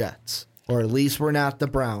not the Jets, or at least we're not the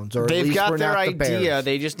Browns, or at least we're not the Bears. They've got their idea.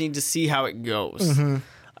 They just need to see how it goes.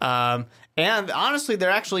 And honestly, they're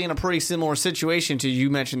actually in a pretty similar situation to, you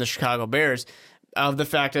mentioned the Chicago Bears, of the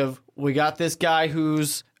fact of, we got this guy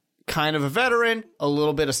who's kind of a veteran, a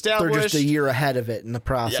little bit established. They're just a year ahead of it in the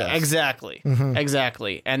process. Yeah, exactly.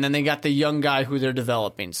 Exactly. And then they got the young guy who they're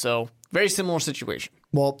developing. So very similar situation.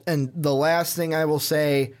 Well, and the last thing I will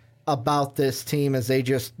say about this team is they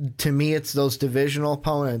just, to me, it's those divisional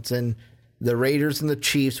opponents and the Raiders and the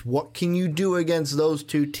Chiefs. What can you do against those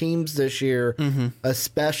two teams this year,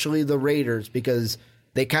 especially the Raiders, because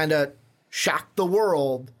they kind of shocked the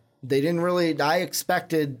world. They didn't really, I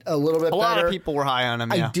expected a little bit better. A lot of people were high on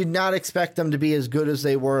them, yeah. I did not expect them to be as good as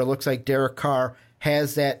they were. It looks like Derek Carr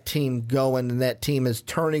has that team going, and that team is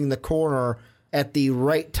turning the corner at the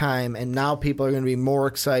right time, and now people are going to be more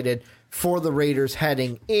excited for the Raiders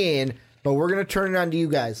heading in. But we're going to turn it on to you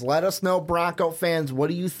guys. Let us know, Bronco fans,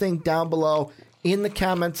 what do you think down below in the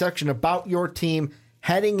comment section about your team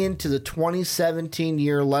heading into the 2017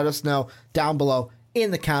 year? Let us know down below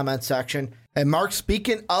in the comment section. And Mark,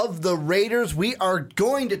 speaking of the Raiders, we are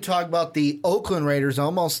going to talk about the Oakland Raiders,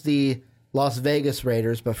 almost the Las Vegas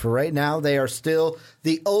Raiders, but for right now, they are still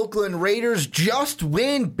the Oakland Raiders. Just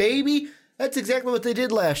win, baby. That's exactly what they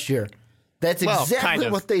did last year. That's exactly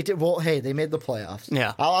what they did. Well, hey, they made the playoffs.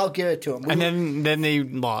 Yeah, I'll give it to them. And then they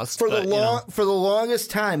lost for the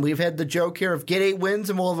longest time. We've had the joke here of get 8 wins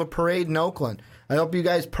and we'll have a parade in Oakland. I hope you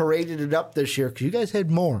guys paraded it up this year because you guys had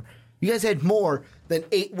more. You guys had more than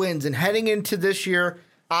 8 wins. And heading into this year,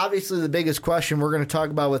 obviously the biggest question we're going to talk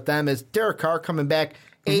about with them is Derek Carr coming back,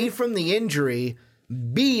 A, from the injury,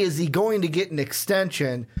 B, is he going to get an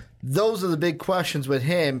extension? Those are the big questions with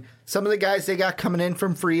him. Some of the guys they got coming in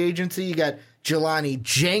from free agency, you got Jelani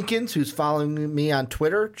Jenkins, who's following me on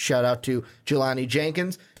Twitter. Shout out to Jelani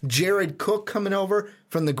Jenkins. Jared Cook coming over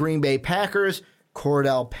from the Green Bay Packers.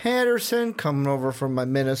 Cordell Patterson coming over from my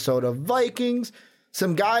Minnesota Vikings.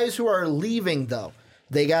 Some guys who are leaving, though.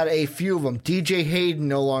 They got a few of them. DJ Hayden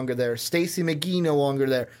no longer there. Stacey McGee no longer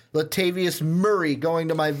there. Latavius Murray going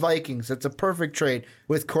to my Vikings. That's a perfect trade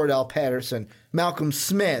with Cordell Patterson. Malcolm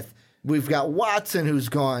Smith. We've got Watson who's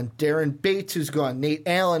gone. Darren Bates who's gone. Nate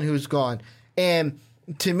Allen who's gone. And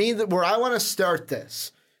to me, where I want to start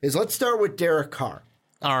this is let's start with Derek Carr.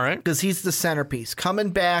 All right. Because he's the centerpiece. Coming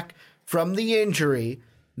back from the injury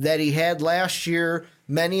that he had last year,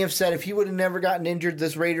 many have said if he would have never gotten injured,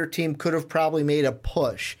 this Raider team could have probably made a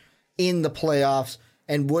push in the playoffs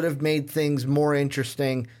and would have made things more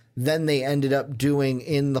interesting than they ended up doing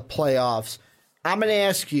in the playoffs. I'm going to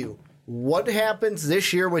ask you, what happens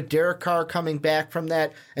this year with Derek Carr coming back from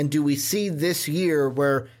that? And do we see this year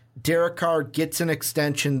where Derek Carr gets an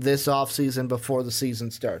extension this offseason before the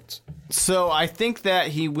season starts? So I think that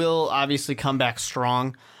he will obviously come back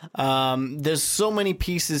strong. There's so many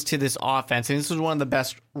pieces to this offense, and this was one of the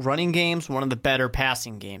best running games, one of the better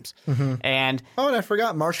passing games. And I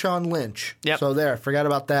forgot Marshawn Lynch. Yep. So there, I forgot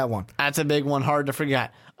about that one. That's a big one, hard to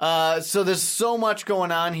forget. So there's so much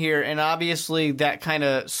going on here, and obviously that kind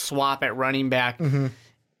of swap at running back.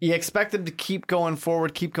 You expect them to keep going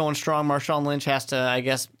forward, keep going strong. Marshawn Lynch has to, I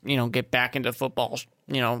guess, get back into football.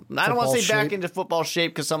 I don't want to say back into football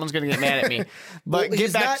shape because someone's going to get mad at me. But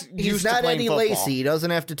he's not Eddie Lacy. He doesn't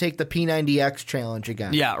have to take the P90X challenge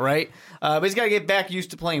again. Yeah, right. But he's got to get back used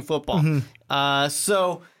to playing football.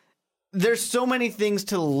 So there's so many things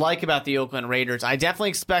to like about the Oakland Raiders. I definitely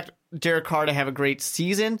expect Derek Carr to have a great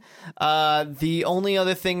season. The only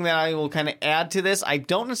other thing that I will kind of add to this, I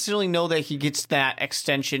don't necessarily know that he gets that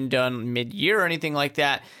extension done mid-year or anything like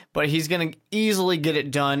that, but he's going to easily get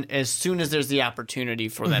it done as soon as there's the opportunity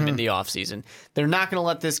for them in the offseason. They're not going to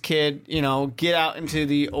let this kid, get out into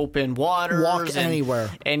the open waters. Walk anywhere.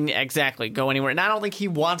 And exactly, go anywhere. And I don't think he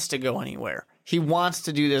wants to go anywhere. He wants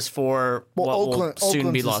to do this for Oakland, will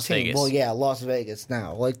soon be Las Vegas. Well, yeah, Las Vegas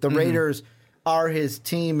now. Like, the Raiders are his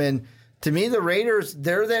team, and to me, the Raiders,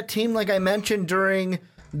 they're that team, like I mentioned during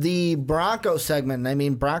the Broncos segment. I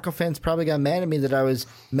mean, Bronco fans probably got mad at me that I was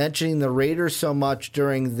mentioning the Raiders so much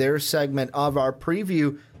during their segment of our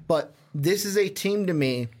preview, but this is a team to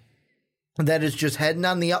me that is just heading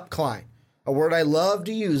on the upcline. A word I love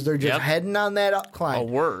to use. They're just heading on that upcline. A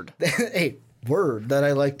word. A word that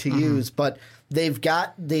I like to use, but they've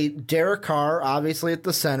got Derek Carr, obviously, at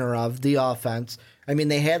the center of the offense. I mean,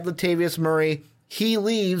 they had Latavius Murray. He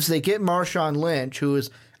leaves. They get Marshawn Lynch, who is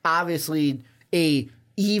obviously a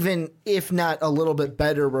even, if not a little bit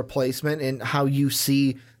better replacement in how you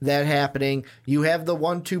see that happening. You have the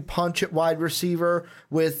 1-2 punch at wide receiver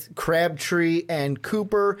with Crabtree and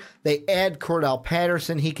Cooper. They add Cordell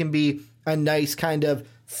Patterson. He can be a nice kind of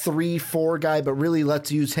 3-4 guy, but really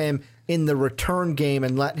let's use him in the return game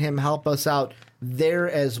and let him help us out there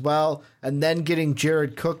as well. And then getting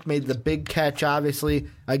Jared Cook made the big catch, obviously,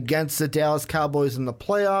 against the Dallas Cowboys in the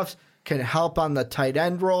playoffs, can help on the tight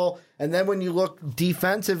end role. And then when you look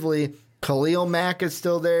defensively, Khalil Mack is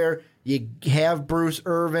still there. You have Bruce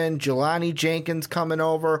Irvin, Jelani Jenkins coming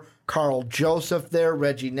over, Carl Joseph there,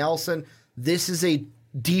 Reggie Nelson. This is a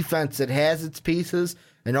defense that has its pieces,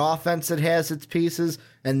 an offense that has its pieces,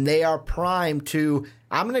 and they are primed to,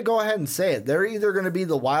 I'm going to go ahead and say it, they're either going to be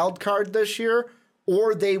the wild card this year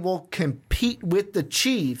or they will compete with the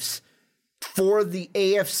Chiefs for the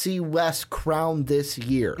AFC West crown this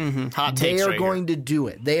year. Hot takes they are right going to do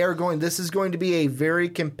it. This is going to be a very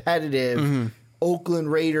competitive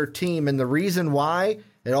Oakland Raider team, and the reason why,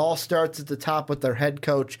 it all starts at the top with their head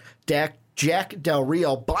coach, Jack Del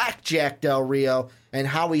Rio, Black Jack Del Rio, and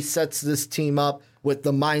how he sets this team up with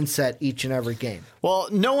the mindset each and every game. Well,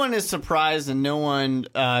 no one is surprised and no one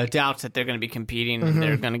doubts that they're going to be competing and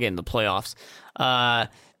they're going to get in the playoffs.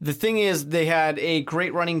 The thing is, they had a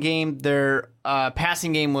great running game. Their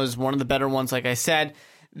passing game was one of the better ones, like I said.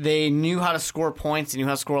 They knew how to score points. They knew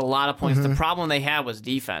how to score a lot of points. The problem they had was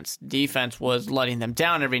defense. Defense was letting them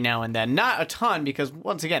down every now and then. Not a ton because,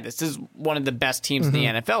 once again, this is one of the best teams in the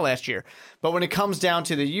NFL last year. But when it comes down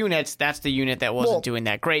to the units, that's the unit that wasn't doing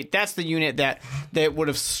that great. That's the unit that would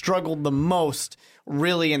have struggled the most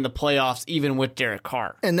really in the playoffs, even with Derek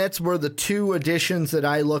Carr. And that's where the two additions that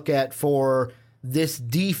I look at for this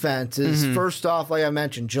defense is, first off, like I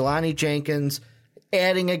mentioned, Jelani Jenkins,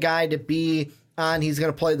 adding a guy to be on. He's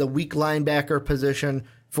going to play the weak linebacker position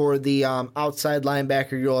for the outside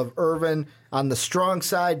linebacker. You'll have Irvin on the strong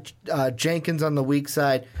side, Jenkins on the weak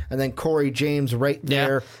side, and then Corey James right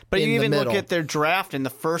there. But in you even the middle. look at their draft, and the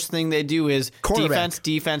first thing they do is defense,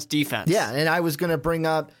 defense, defense. Yeah, and I was going to bring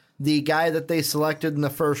up the guy that they selected in the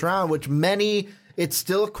first round, which it's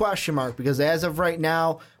still a question mark because as of right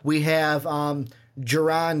now, we have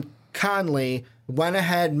Jerron Conley went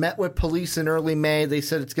ahead, met with police in early May. They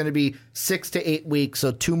said it's going to be 6 to 8 weeks,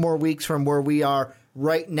 so 2 more weeks from where we are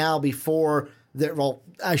right now before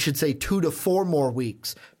I should say 2 to 4 more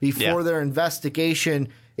weeks before their investigation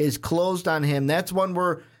is closed on him. That's one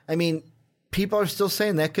where, I mean, people are still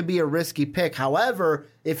saying that could be a risky pick. However,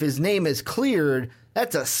 if his name is cleared,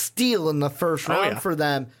 that's a steal in the first round for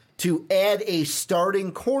them to add a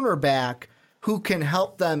starting cornerback who can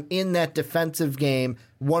help them in that defensive game.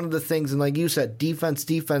 One of the things, and like you said, defense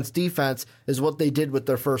is what they did with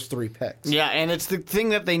their first 3 picks. Yeah, and it's the thing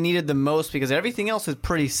that they needed the most because everything else is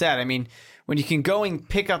pretty set. I mean, when you can go and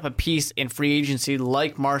pick up a piece in free agency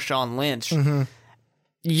like Marshawn Lynch,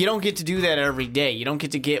 you don't get to do that every day. You don't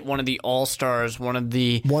get to get one of the all-stars, one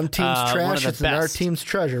team's trash, it's another team's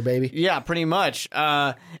treasure, baby. Yeah, pretty much.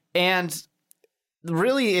 And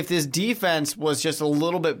really, if this defense was just a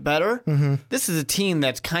little bit better, this is a team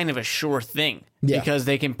that's kind of a sure thing because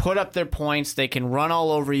they can put up their points, they can run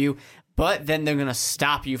all over you, but then they're going to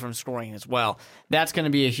stop you from scoring as well. That's going to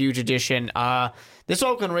be a huge addition. This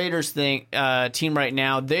Oakland Raiders team right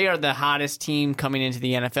now, they are the hottest team coming into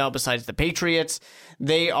the NFL besides the Patriots.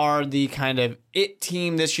 They are the kind of it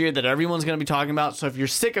team this year that everyone's going to be talking about. So if you're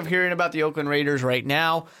sick of hearing about the Oakland Raiders right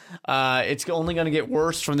now, it's only going to get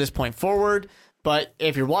worse from this point forward. But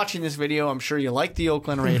if you're watching this video, I'm sure you like the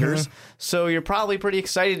Oakland Raiders, so you're probably pretty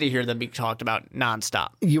excited to hear them be talked about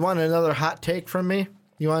nonstop. You want another hot take from me?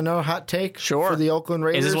 You want another hot take for the Oakland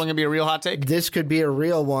Raiders? Is this one going to be a real hot take? This could be a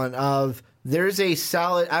real one of there's a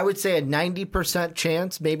solid, I would say a 90%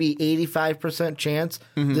 chance, maybe 85% chance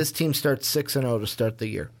this team starts 6-0 to start the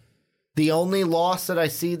year. The only loss that I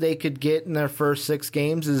see they could get in their first 6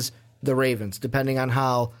 games is the Ravens, depending on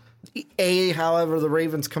how however the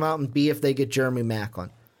Ravens come out, and B, if they get Jeremy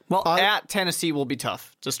Maclin. Well, at Tennessee will be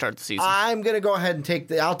tough to start the season. I'm going to go ahead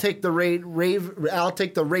and I'll take the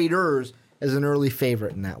Raiders as an early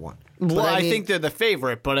favorite in that one. Well, I think they're the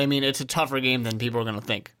favorite, but I mean, it's a tougher game than people are going to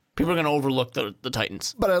think. People are going to overlook the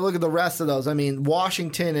Titans. But I look at the rest of those. I mean,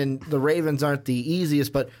 Washington and the Ravens aren't the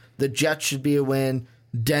easiest, but the Jets should be a win.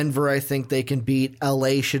 Denver, I think they can beat.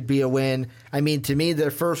 LA should be a win. I mean, to me,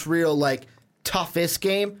 their first real, toughest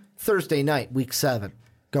game, Thursday night, week 7,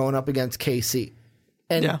 going up against KC.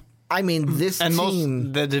 And, I mean, this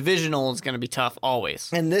team... the divisional is going to be tough always.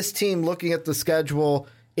 And this team, looking at the schedule,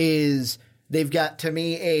 is they've got, to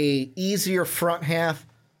me, a easier front half,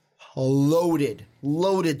 loaded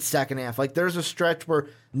second half. Like, there's a stretch where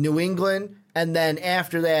New England, and then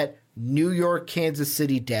after that, New York, Kansas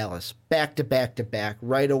City, Dallas, back to back to back,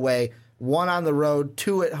 right away. 1 on the road,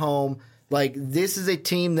 2 at home. Like, this is a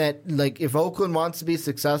team that, if Oakland wants to be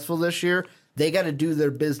successful this year, they got to do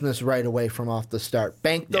their business right away from off the start.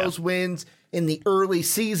 Bank those wins in the early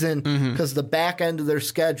season because the back end of their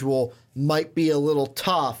schedule might be a little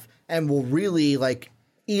tough and will really,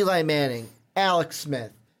 Eli Manning, Alex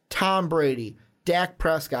Smith, Tom Brady, Dak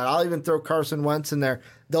Prescott. I'll even throw Carson Wentz in there.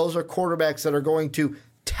 Those are quarterbacks that are going to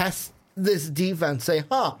test this defense, say,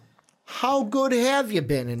 how good have you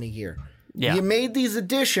been in a year? Yeah. You made these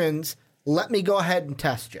additions. Let me go ahead and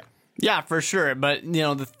test you. Yeah, for sure. But,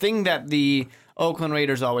 the thing that the Oakland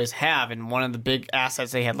Raiders always have, and one of the big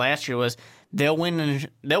assets they had last year, was they'll win in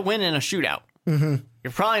a shootout. Mm-hmm.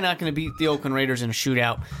 You're probably not going to beat the Oakland Raiders in a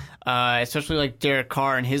shootout, especially like Derek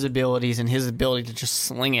Carr and his abilities and his ability to just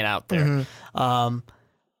sling it out there. Mm-hmm.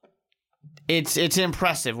 It's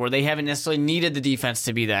impressive where they haven't necessarily needed the defense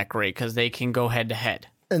to be that great because they can go head-to-head.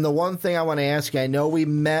 And the one thing I want to ask you, I know we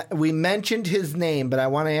mentioned his name, but I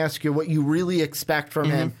want to ask you what you really expect from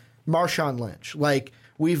him. Marshawn Lynch.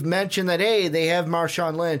 We've mentioned that, hey, they have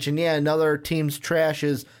Marshawn Lynch, and another team's trash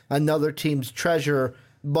is another team's treasure.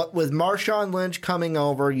 But with Marshawn Lynch coming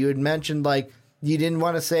over, you had mentioned, you didn't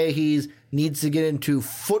want to say he needs to get into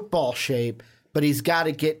football shape, but he's got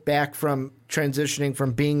to get back from transitioning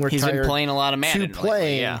from being retired. He's been playing a lot of Madden to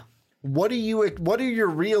playing. Yeah. What are your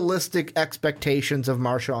realistic expectations of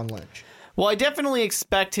Marshawn Lynch? Well, I definitely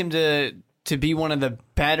expect him to be one of the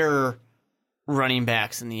better running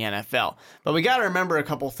backs in the NFL. But we got to remember a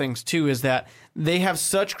couple things too, is that they have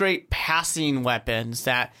such great passing weapons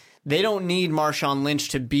that they don't need Marshawn Lynch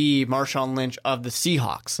to be Marshawn Lynch of the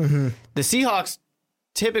Seahawks. Mm-hmm. The Seahawks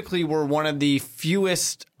typically were one of the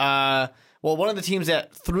fewest, one of the teams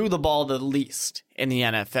that threw the ball the least in the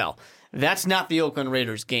NFL. That's not the Oakland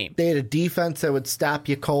Raiders game. They had a defense that would stop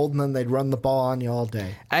you cold, and then they'd run the ball on you all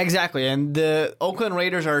day. Exactly, and the Oakland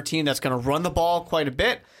Raiders are a team that's going to run the ball quite a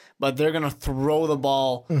bit, but they're going to throw the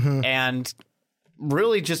ball and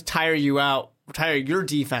really just tire your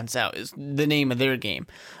defense out is the name of their game.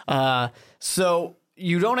 So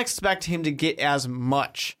you don't expect him to get as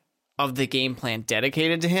much of the game plan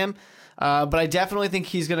dedicated to him. But I definitely think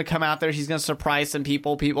he's going to come out there. He's going to surprise some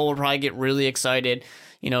people. People will probably get really excited.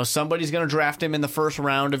 Somebody's going to draft him in the first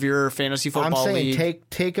round of your fantasy football league. I'm saying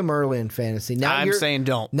take him early in fantasy. I'm saying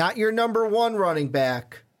don't. Not your number 1 running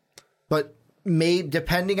back, but maybe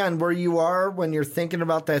depending on where you are when you're thinking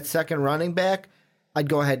about that second running back, I'd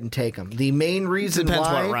go ahead and take him. The main reason depends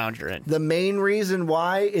what round you're in. The main reason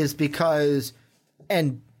why is because,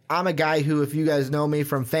 and I'm a guy who, if you guys know me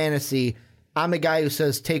from fantasy, I'm a guy who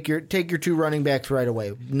says take your 2 running backs right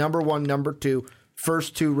away. Number 1, number 2,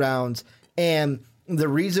 first 2 rounds. And the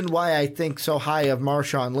reason why I think so high of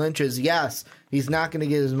Marshawn Lynch is, yes, he's not going to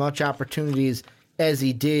get as much opportunities as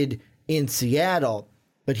he did in Seattle,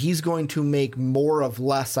 but he's going to make more of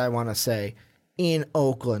less, I want to say, in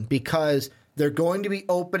Oakland because they're going to be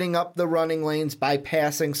opening up the running lanes by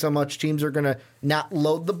passing so much. Teams are going to not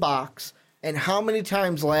load the box. And how many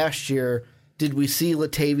times last year did we see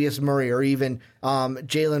Latavius Murray or even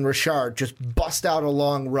Jalen Richard just bust out a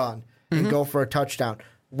long run and go for a touchdown?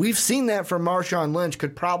 We've seen that from Marshawn Lynch,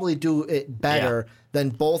 could probably do it better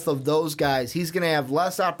than both of those guys. He's going to have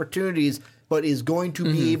less opportunities, but is going to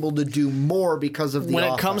be able to do more because of the offense.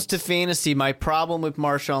 When it comes to fantasy, my problem with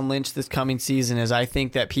Marshawn Lynch this coming season is I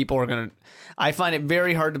think that people are going to... I find it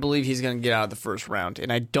very hard to believe he's going to get out of the first round,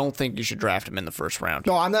 and I don't think you should draft him in the first round.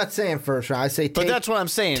 No, I'm not saying first round. I say but that's what I'm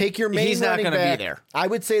saying. Take your main He's not going to be there. I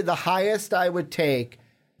would say the highest I would take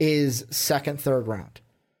is second, third round.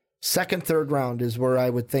 Second, third round is where I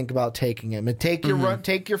would think about taking him. And take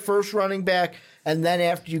your first running back, and then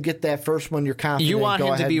after you get that first one, you're confident. You want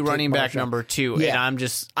him to be running back number 2, and I'm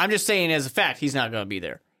just saying as a fact he's not going to be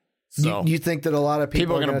there. So you think that a lot of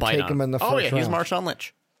people are going to take him in the first round? Oh yeah, he's Marshawn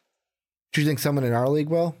Lynch. Do you think someone in our league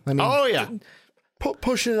will? Oh yeah.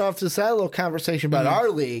 pushing it off to the side, a little conversation about our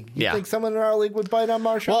league. You think someone in our league would bite on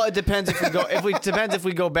Marshawn? Well, it depends if we go. Depends if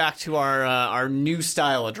we go back to our new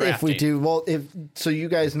style of drafting. If we do, so you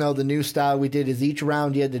guys know the new style we did is each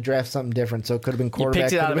round you had to draft something different. So it could have been quarterback,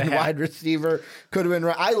 could have been wide receiver, could have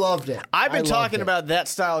been. I loved it. I've been talking about that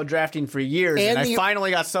style of drafting for years, and I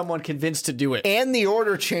finally got someone convinced to do it. And the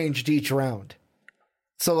order changed each round.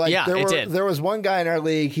 So, there was one guy in our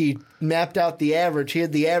league, he mapped out the average. He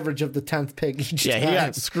had the average of the 10th pick each time. Yeah, he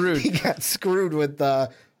got screwed. He got screwed with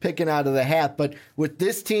picking out of the hat. But with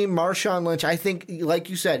this team, Marshawn Lynch, I think,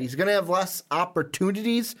 like you said, he's going to have less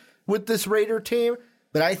opportunities with this Raider team.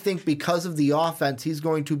 But I think because of the offense, he's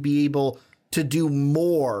going to be able to do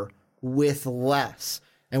more with less.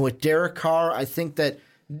 And with Derek Carr, I think that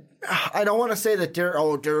I don't want to say that Derek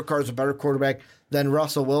Carr is a better quarterback than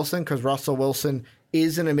Russell Wilson, because Russell Wilson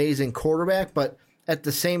is an amazing quarterback, but at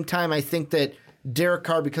the same time, I think that Derek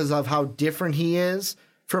Carr, because of how different he is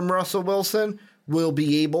from Russell Wilson, will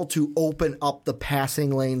be able to open up the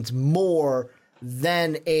passing lanes more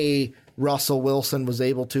than a Russell Wilson was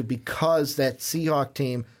able to, because that Seahawk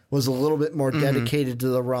team was a little bit more dedicated to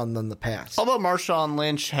the run than the pass. Although Marshawn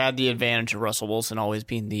Lynch had the advantage of Russell Wilson always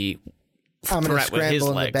being the I'm going to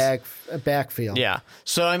scramble in the backfield. Yeah.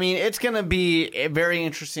 So, I mean, it's going to be very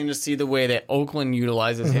interesting to see the way that Oakland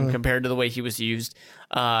utilizes him compared to the way he was used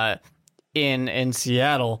in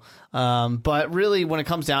Seattle. But really, when it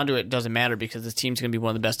comes down to it, it doesn't matter, because this team's going to be one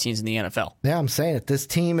of the best teams in the NFL. Yeah, I'm saying it. This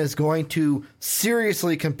team is going to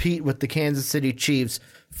seriously compete with the Kansas City Chiefs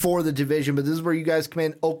for the division. But this is where you guys come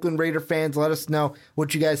in. Oakland Raider fans, let us know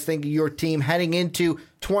what you guys think of your team heading into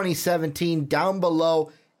 2017 down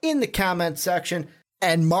below in the comment section.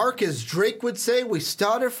 And Mark, as Drake would say, we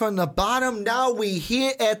started from the bottom, now we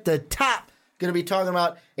here at the top. Going to be talking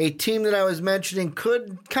about a team that I was mentioning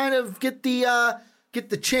could kind of get the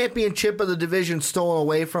championship of the division stolen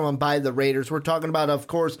away from them by the Raiders. We're talking about, of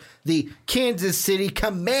course, the Kansas City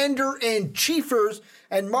Commander-in-Chiefers.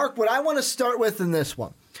 And Mark, what I want to start with in this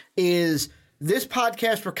one is this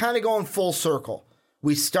podcast, we're kind of going full circle.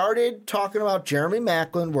 We started talking about Jeremy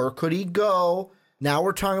Maclin, where could he go? Now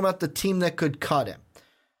we're talking about the team that could cut him.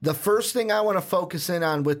 The first thing I want to focus in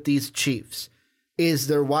on with these Chiefs is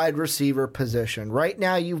their wide receiver position. Right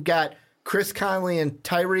now you've got Chris Conley and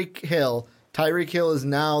Tyreek Hill. Tyreek Hill is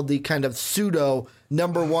now the kind of pseudo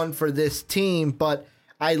number one for this team, but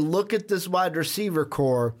I look at this wide receiver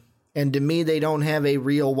core, and to me they don't have a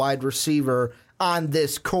real wide receiver on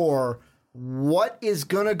this core. What is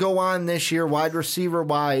going to go on this year wide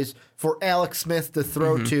receiver-wise for Alex Smith to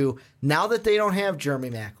throw to now that they don't have Jeremy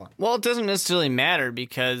Maclin? Well, it doesn't necessarily matter,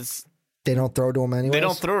 because they don't throw to him anyway. They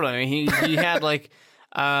don't throw to him. He had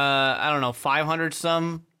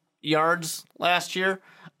 500-some yards last year.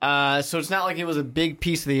 So it's not like it was a big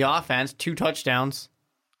piece of the offense. 2 touchdowns.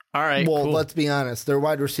 All right, well, cool. Let's be honest. Their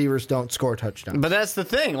wide receivers don't score touchdowns. But that's the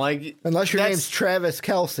thing. Unless your name's Travis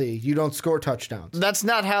Kelce, you don't score touchdowns. That's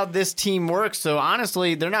not how this team works. So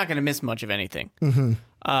honestly, they're not going to miss much of anything. And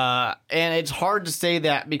it's hard to say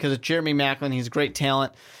that, because it's Jeremy Maclin. He's great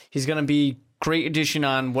talent. He's going to be great addition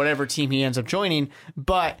on whatever team he ends up joining.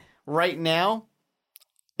 But right now,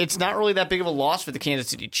 it's not really that big of a loss for the Kansas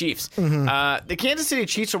City Chiefs. The Kansas City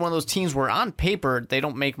Chiefs are one of those teams where on paper, they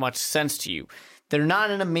don't make much sense to you. They're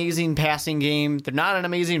not an amazing passing game. They're not an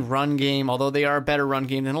amazing run game, although they are a better run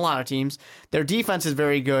game than a lot of teams. Their defense is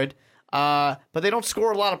very good, but they don't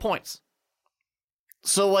score a lot of points.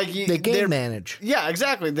 So they game manage. Yeah,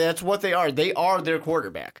 exactly. That's what they are. They are their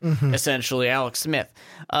quarterback, essentially, Alex Smith.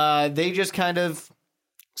 They just kind of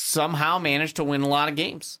somehow manage to win a lot of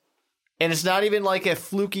games. And it's not even like a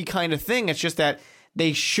fluky kind of thing. It's just that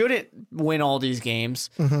they shouldn't win all these games.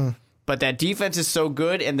 But that defense is so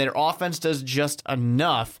good, and their offense does just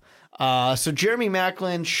enough. So Jeremy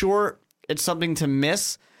Maclin, sure, it's something to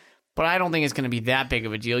miss, but I don't think it's going to be that big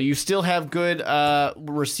of a deal. You still have good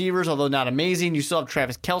receivers, although not amazing. You still have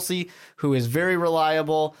Travis Kelce, who is very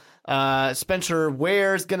reliable. Spencer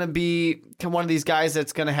Ware is going to be one of these guys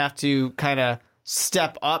that's going to have to kind of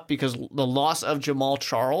step up, because the loss of Jamal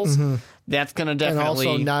Charles, that's going to definitely...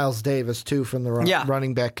 And also Niles Davis, too, from the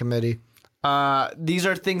running back committee. These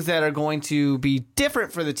are things that are going to be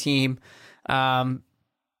different for the team. But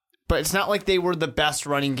it's not like they were the best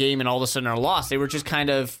running game and all of a sudden are lost. They were just kind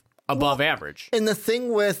of above average. And the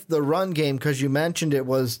thing with the run game, because you mentioned it,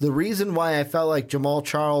 was the reason why I felt like Jamal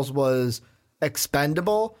Charles was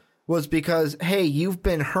expendable was because, hey, you've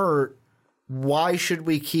been hurt. Why should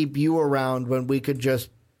we keep you around when we could just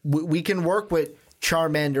we can work with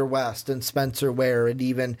Charmander West and Spencer Ware and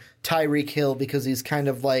even Tyreek Hill, because he's kind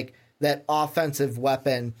of like that offensive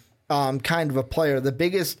weapon kind of a player. The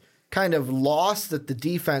biggest kind of loss that the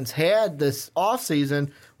defense had this offseason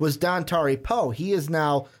was Dontari Poe. He is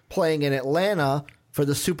now playing in Atlanta for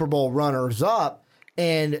the Super Bowl runners-up.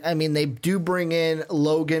 And, I mean, they do bring in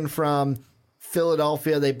Logan from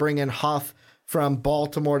Philadelphia. They bring in Huff from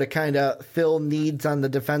Baltimore to kind of fill needs on the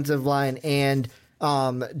defensive line and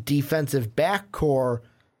defensive back core.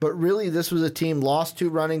 But really, this was a team lost 2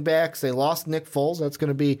 running backs. They lost Nick Foles. That's going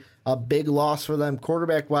to be a big loss for them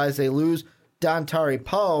quarterback-wise. They lose Dontari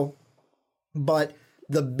Poe. But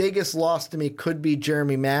the biggest loss to me could be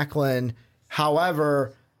Jeremy Maclin.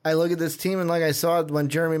 However, I look at this team, and like I saw when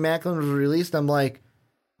Jeremy Maclin was released, I'm like,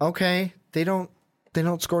 okay, they don't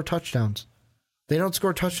score touchdowns. They don't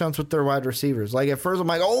score touchdowns with their wide receivers. Like, at first I'm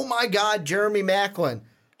like, oh my God, Jeremy Maclin.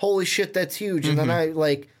 Holy shit, that's huge. And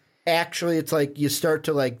then actually it's like you start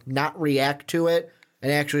to like not react to it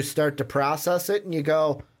and actually start to process it, and you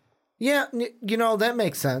go, yeah, that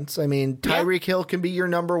makes sense. I mean, Tyreek Hill can be your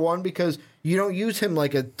number one because you don't use him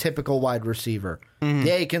like a typical wide receiver.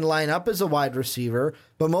 Yeah, he can line up as a wide receiver,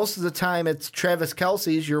 but most of the time it's Travis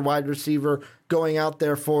Kelce's your wide receiver going out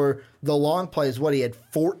there for the long plays. What, he had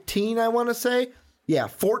 14, I want to say? Yeah,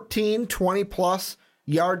 14, 20-plus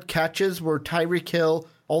yard catches where Tyreek Hill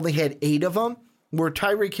only had 8 of them, where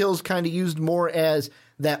Tyreek Hill's kind of used more as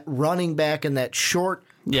that running back and that short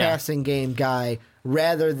passing game guy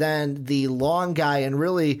rather than the long guy. And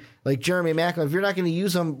really, like Jeremy Maclin, if you're not going to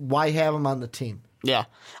use him, why have him on the team? Yeah.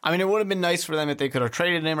 I mean, it would have been nice for them if they could have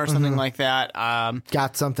traded him or something like that.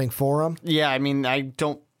 Got something for him? Yeah, I mean, I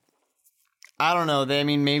don't know.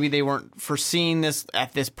 Maybe they weren't foreseeing this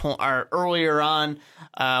at this point or earlier on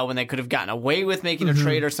when they could have gotten away with making a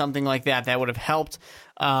trade or something like that. That would have helped.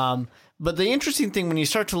 But the interesting thing when you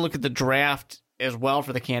start to look at the draft as well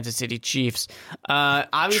for the Kansas City Chiefs,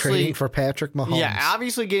 obviously trading for Patrick Mahomes. Yeah,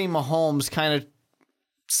 obviously getting Mahomes kind of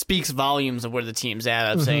speaks volumes of where the team's at.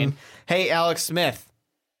 I'm saying, hey, Alex Smith,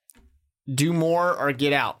 do more or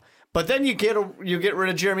get out. But then you get rid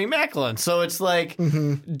of Jeremy Maclin. So it's like,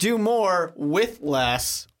 do more with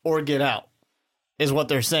less or get out is what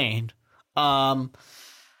they're saying. I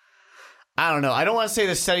don't know. I don't want to say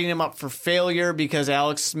they're setting him up for failure because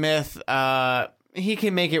Alex Smith, he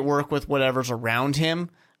can make it work with whatever's around him.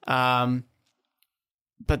 But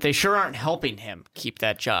they sure aren't helping him keep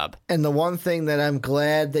that job. And the one thing that I'm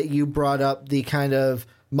glad that you brought up, the kind of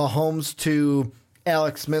Mahomes to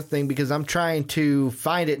Alex Smith thing, because I'm trying to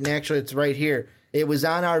find it, and actually it's right here. It was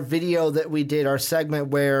on our video that we did, our segment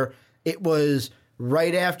where it was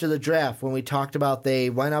right after the draft when we talked about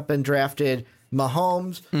they went up and drafted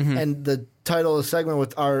Mahomes, and the title of the segment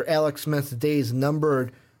with our Alex Smith's days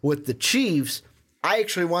numbered with the Chiefs. I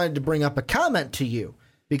actually wanted to bring up a comment to you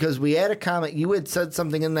because we had a comment. You had said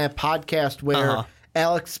something in that podcast where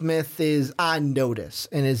Alex Smith is on notice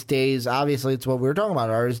and his days, obviously it's what we were talking about,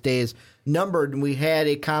 are his days numbered. And we had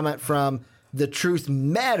a comment from The Truth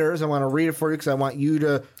Matters. I want to read it for you because I want you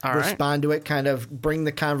to respond to it, kind of bring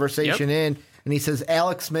the conversation in. And he says,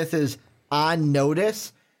 Alex Smith is on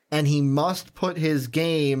notice and he must put his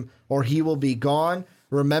game or he will be gone.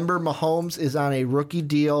 Remember, Mahomes is on a rookie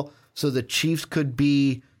deal, so the Chiefs could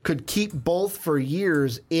keep both for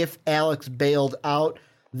years if Alex bailed out.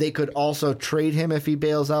 They could also trade him if he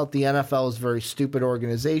bails out. The NFL is a very stupid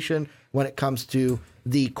organization when it comes to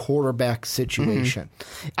the quarterback situation.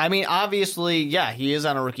 I mean, obviously, yeah, he is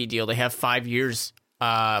on a rookie deal. They have 5 years they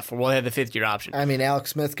have the 5th-year option. I mean,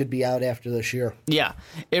 Alex Smith could be out after this year. Yeah.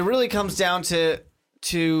 It really comes down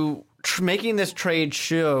to making this trade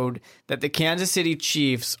showed that the Kansas City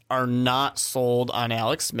Chiefs are not sold on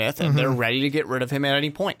Alex Smith, and they're ready to get rid of him at any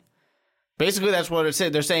point. Basically, that's what it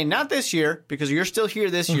said. They're saying, not this year, because you're still here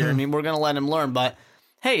this year. I mean, we're going to let him learn. But,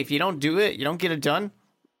 hey, if you don't do it, you don't get it done,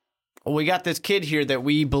 well, we got this kid here that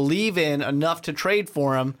we believe in enough to trade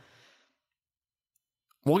for him.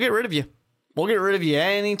 We'll get rid of you. We'll get rid of you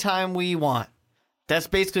anytime we want. That's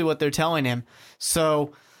basically what they're telling him.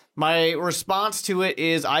 So my response to it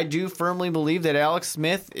is I do firmly believe that Alex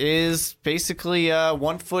Smith is basically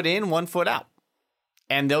 1 foot in, 1 foot out.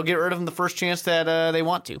 And they'll get rid of him the first chance that they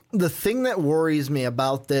want to. The thing that worries me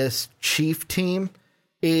about this Chief team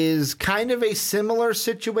is kind of a similar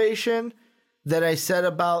situation that I said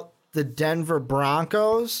about the Denver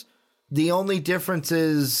Broncos. The only difference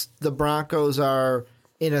is the Broncos are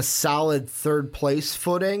in a solid third place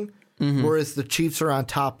footing, whereas the Chiefs are on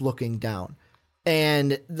top looking down.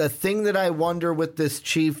 And the thing that I wonder with this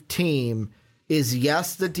Chief team is,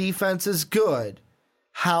 yes, the defense is good.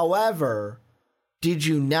 However, did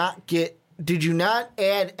you not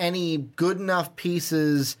add any good enough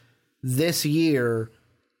pieces this year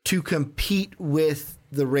to compete with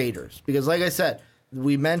the Raiders? Because like I said,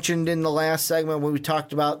 we mentioned in the last segment when we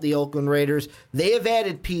talked about the Oakland Raiders, they have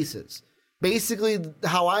added pieces. Basically,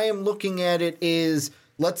 how I am looking at it is,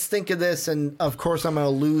 let's think of this, and of course I'm going to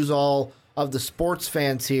lose all of the sports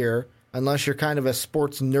fans here, unless you're kind of a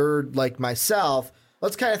sports nerd like myself.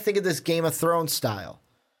 Let's kind of think of this Game of Thrones style.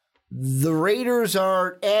 The Raiders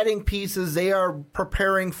are adding pieces. They are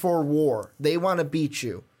preparing for war. They want to beat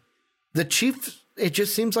you. The Chiefs, it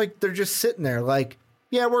just seems like they're just sitting there like,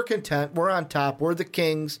 yeah, we're content. We're on top. We're the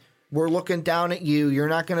kings. We're looking down at you. You're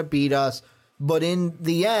not going to beat us. But in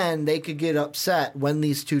the end, they could get upset when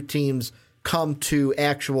these two teams come to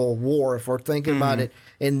actual war, if we're thinking about it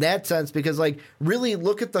in that sense. Because, like, really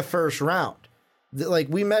look at the first round. Like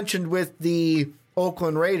we mentioned with the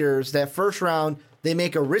Oakland Raiders, that first round, they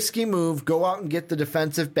make a risky move, go out and get the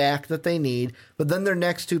defensive back that they need. But then their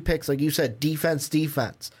next two picks, like you said, defense.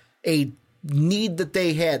 A need that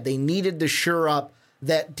they had. They needed to shore up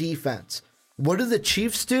that defense. What do the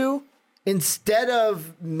Chiefs do? Instead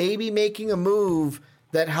of maybe making a move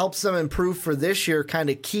that helps them improve for this year,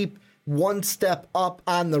 kind of keep one step up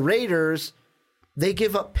on the Raiders, they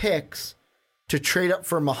give up picks to trade up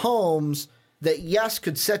for Mahomes that, yes,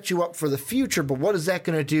 could set you up for the future, but what is that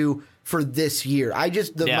going to do for this year?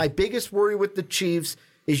 My biggest worry with the Chiefs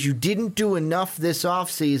is you didn't do enough this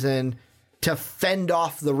offseason to fend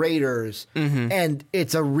off the Raiders. And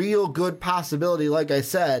it's a real good possibility, like I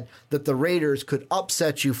said, that the Raiders could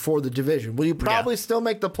upset you for the division. Will you probably still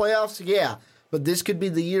make the playoffs? Yeah. But this could be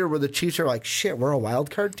the year where the Chiefs are like, shit, we're a wild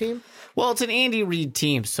card team? Well, it's an Andy Reid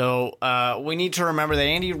team, so we need to remember that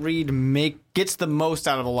Andy Reid gets the most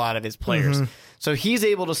out of a lot of his players. So he's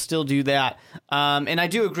able to still do that. And I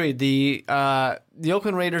do agree. The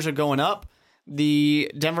Oakland Raiders are going up.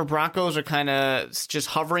 The Denver Broncos are kind of just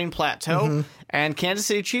hovering plateau, and Kansas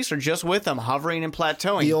City Chiefs are just with them, hovering and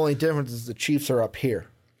plateauing. The only difference is the Chiefs are up here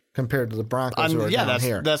compared to the Broncos who are down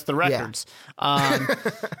here. That's the records. Yeah.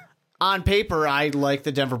 On paper, I like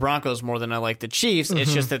the Denver Broncos more than I like the Chiefs.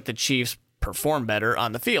 It's just that the Chiefs perform better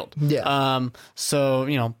on the field. Yeah.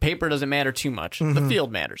 So, paper doesn't matter too much. The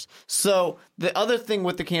field matters. So the other thing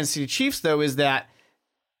with the Kansas City Chiefs, though, is that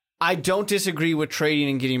I don't disagree with trading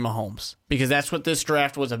and getting Mahomes, because that's what this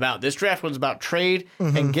draft was about. This draft was about trade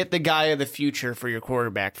and get the guy of the future for your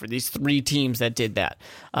quarterback, for these three teams that did that.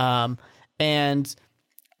 And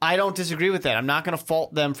I don't disagree with that. I'm not going to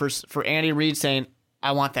fault them for Andy Reid saying,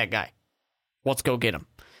 I want that guy. Let's go get him.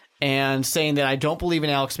 And saying that I don't believe in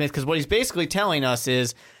Alex Smith, because what he's basically telling us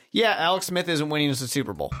is, yeah, Alex Smith isn't winning us a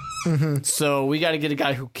Super Bowl. So we got to get a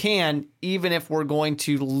guy who can, even if we're going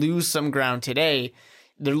to lose some ground today.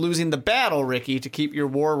 They're losing the battle, Ricky, to keep your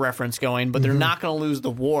war reference going, but they're not going to lose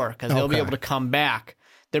the war, because they'll be able to come back.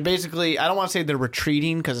 They're basically, I don't want to say they're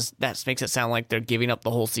retreating, because that makes it sound like they're giving up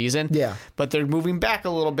the whole season. Yeah. But they're moving back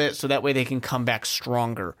a little bit so that way they can come back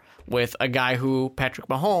stronger with a guy who, Patrick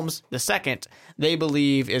Mahomes, the second, they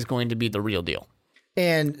believe is going to be the real deal.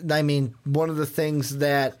 And, I mean, one of the things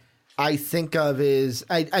that I think of is,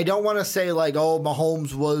 I don't want to say like, oh,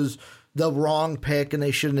 Mahomes was the wrong pick and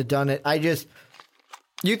they shouldn't have done it.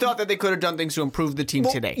 You thought that they could have done things to improve the team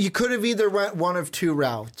today. You could have either went one of two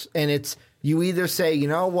routes, and it's you either say, you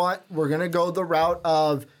know what, we're going to go the route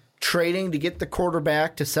of trading to get the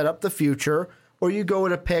quarterback to set up the future, or you go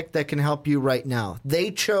with a pick that can help you right now.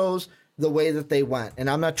 They chose the way that they went, and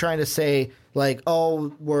I'm not trying to say like, oh,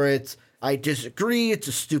 where it's I disagree, it's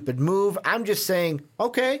a stupid move. I'm just saying,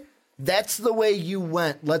 okay, that's the way you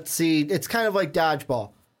went. Let's see. It's kind of like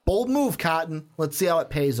dodgeball. Bold move, Cotton. Let's see how it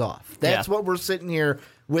pays off. That's what we're sitting here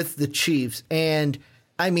with the Chiefs. And,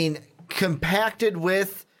 I mean, compacted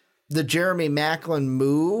with the Jeremy Maclin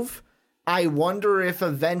move, I wonder if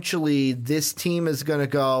eventually this team is going to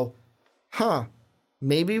go,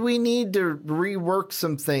 maybe we need to rework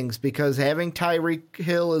some things, because having Tyreek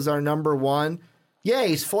Hill as our number one, yeah,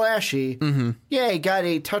 he's flashy. Yeah, he got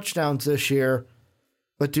 8 touchdowns this year.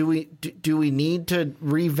 But do we need to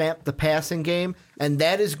revamp the passing game? And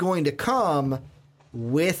that is going to come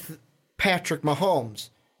with Patrick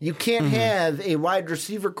Mahomes. You can't have a wide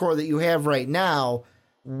receiver core that you have right now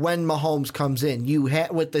when Mahomes comes in.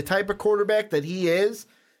 With the type of quarterback that he is,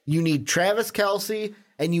 you need Travis Kelce,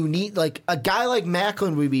 and you need like a guy like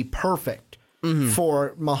Maclin would be perfect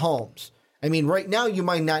for Mahomes. I mean, right now you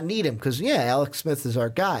might not need him because, Alex Smith is our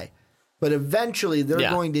guy. But eventually they're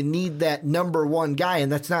going to need that number one guy,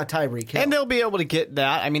 and that's not Tyreek Hill. And they'll be able to get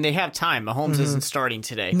that. I mean, they have time. Mahomes isn't starting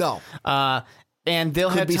today. No. And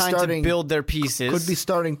they'll have time to build their pieces. Could be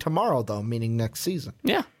starting tomorrow, though, meaning next season.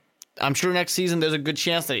 Yeah. I'm sure next season there's a good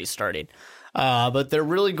chance that he's starting. But they're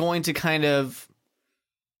really going to kind of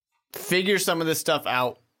figure some of this stuff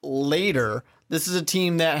out later This is a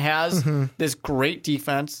team that has this great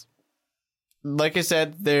defense. Like I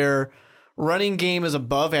said, their running game is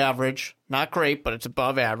above average. Not great, but it's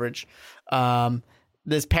above average.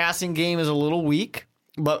 This passing game is a little weak,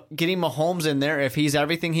 but getting Mahomes in there, if he's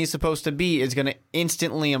everything he's supposed to be, is going to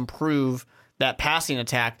instantly improve that passing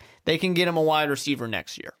attack. They can get him a wide receiver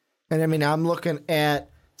next year. And I mean, I'm looking at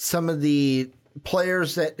some of the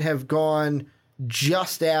players that have gone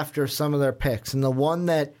just after some of their picks. And the one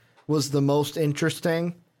that was the most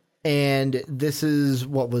interesting, and this is,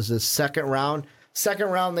 what was this, second round? Second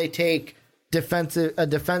round, they take a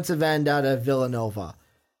defensive end out of Villanova.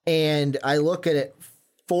 And I look at it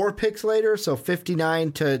 4 picks later, so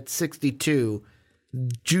 59 to 62,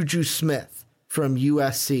 Juju Smith from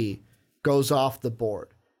USC goes off the board.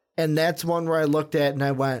 And that's one where I looked at and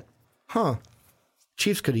I went,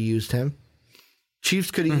 Chiefs could have used him.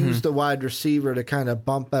 Chiefs could have used the wide receiver to kind of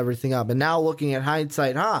bump everything up. And now looking at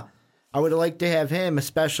hindsight, I would have liked to have him,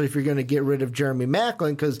 especially if you're going to get rid of Jeremy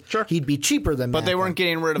Maclin, because he'd be cheaper than But Maclin. they weren't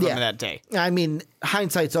getting rid of him that day. I mean,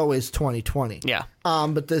 hindsight's always 20/20. Yeah.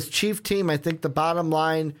 But this Chief team, I think the bottom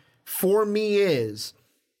line for me is,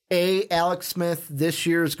 Alex Smith this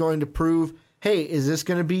year is going to prove, hey, is this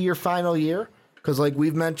going to be your final year? Because like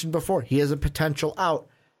we've mentioned before, he has a potential out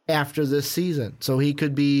after this season. So he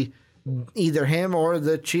could be, either him or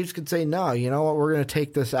the Chiefs could say, no, you know what, we're going to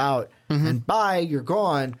take this out. And bye, you're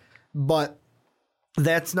gone. But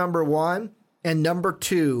that's number one. And number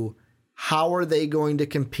two, how are they going to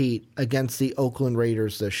compete against the Oakland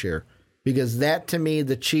Raiders this year? Because that, to me,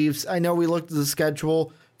 the Chiefs, I know we looked at the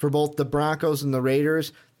schedule for both the Broncos and the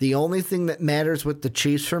Raiders. The only thing that matters with the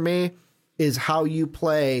Chiefs for me is how you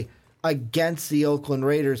play against the Oakland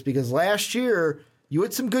Raiders. Because last year, you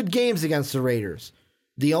had some good games against the Raiders.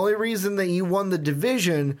 The only reason that you won the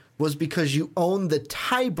division was because you owned the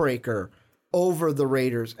tiebreaker over the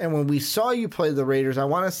Raiders. And when we saw you play the Raiders, I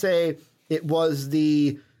want to say it was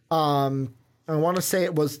the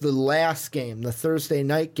last game, the Thursday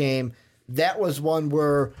night game. That was one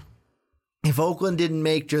where if Oakland didn't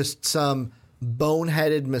make just some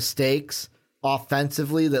boneheaded mistakes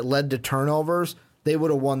offensively that led to turnovers, they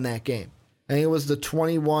would have won that game. I think it was the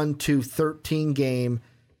 21-13 game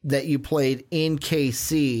that you played in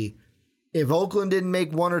KC. If Oakland didn't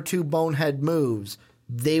make one or two bonehead moves,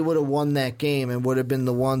 they would have won that game and would have been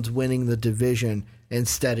the ones winning the division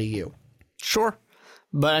instead of you. Sure.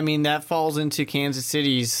 But, I mean, that falls into Kansas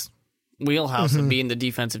City's wheelhouse of being the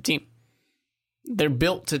defensive team. They're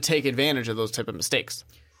built to take advantage of those type of mistakes.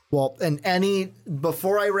 Well, and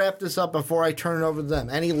before I wrap this up, before I turn it over to them,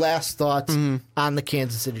 any last thoughts on the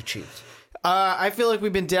Kansas City Chiefs? I feel like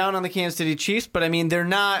we've been down on the Kansas City Chiefs, but I mean, we're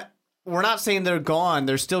not saying they're gone.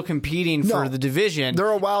 They're still competing for the division. They're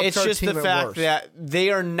a wild It's card just team the at fact worst. that they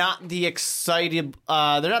are not the excited.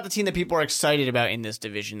 They're not the team that people are excited about in this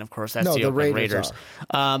division. Of course, that's the Oakland Raiders.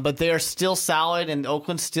 But they are still solid, and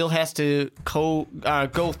Oakland still has to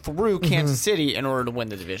go through Kansas City in order to win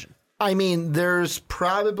the division. I mean, there's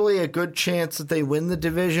probably a good chance that they win the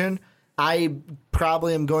division. I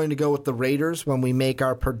probably am going to go with the Raiders when we make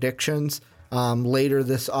our predictions later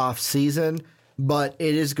this off season. But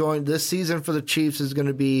this season for the Chiefs is going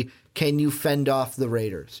to be, can you fend off the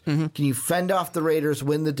Raiders? Can you fend off the Raiders,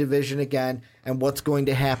 win the division again, and what's going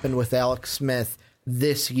to happen with Alex Smith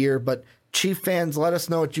this year? But Chief fans, let us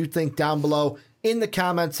know what you think down below in the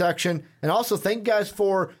comment section. And also, thank you guys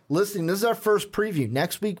for listening. This is our first preview.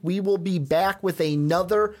 Next week, we will be back with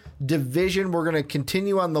another division. We're going to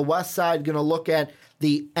continue on the west side, going to look at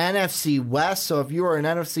the NFC West. So if you are an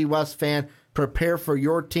NFC West fan, prepare for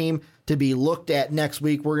your team to be looked at next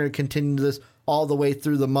week. We're going to continue this all the way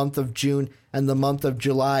through the month of June and the month of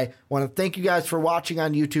July. I want to thank you guys for watching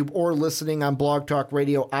on YouTube or listening on Blog Talk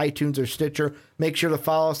Radio, iTunes, or Stitcher. Make sure to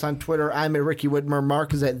follow us on Twitter. I'm at Ricky Whitmer.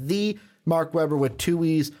 Mark is at the Mark Weber with 2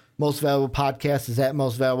 E's. Most Valuable Podcast is at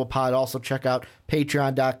Most Valuable Pod. Also check out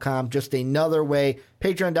Patreon.com. Just another way,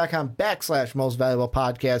 Patreon.com/Most Valuable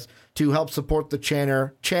Podcast to help support the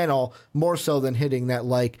channel more so than hitting that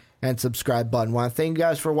like and subscribe button. Want to thank you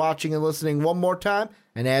guys for watching and listening one more time.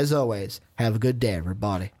 And as always, have a good day,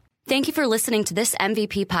 everybody. Thank you for listening to this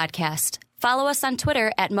MVP podcast. Follow us on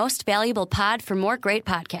Twitter at Most Valuable Pod for more great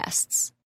podcasts.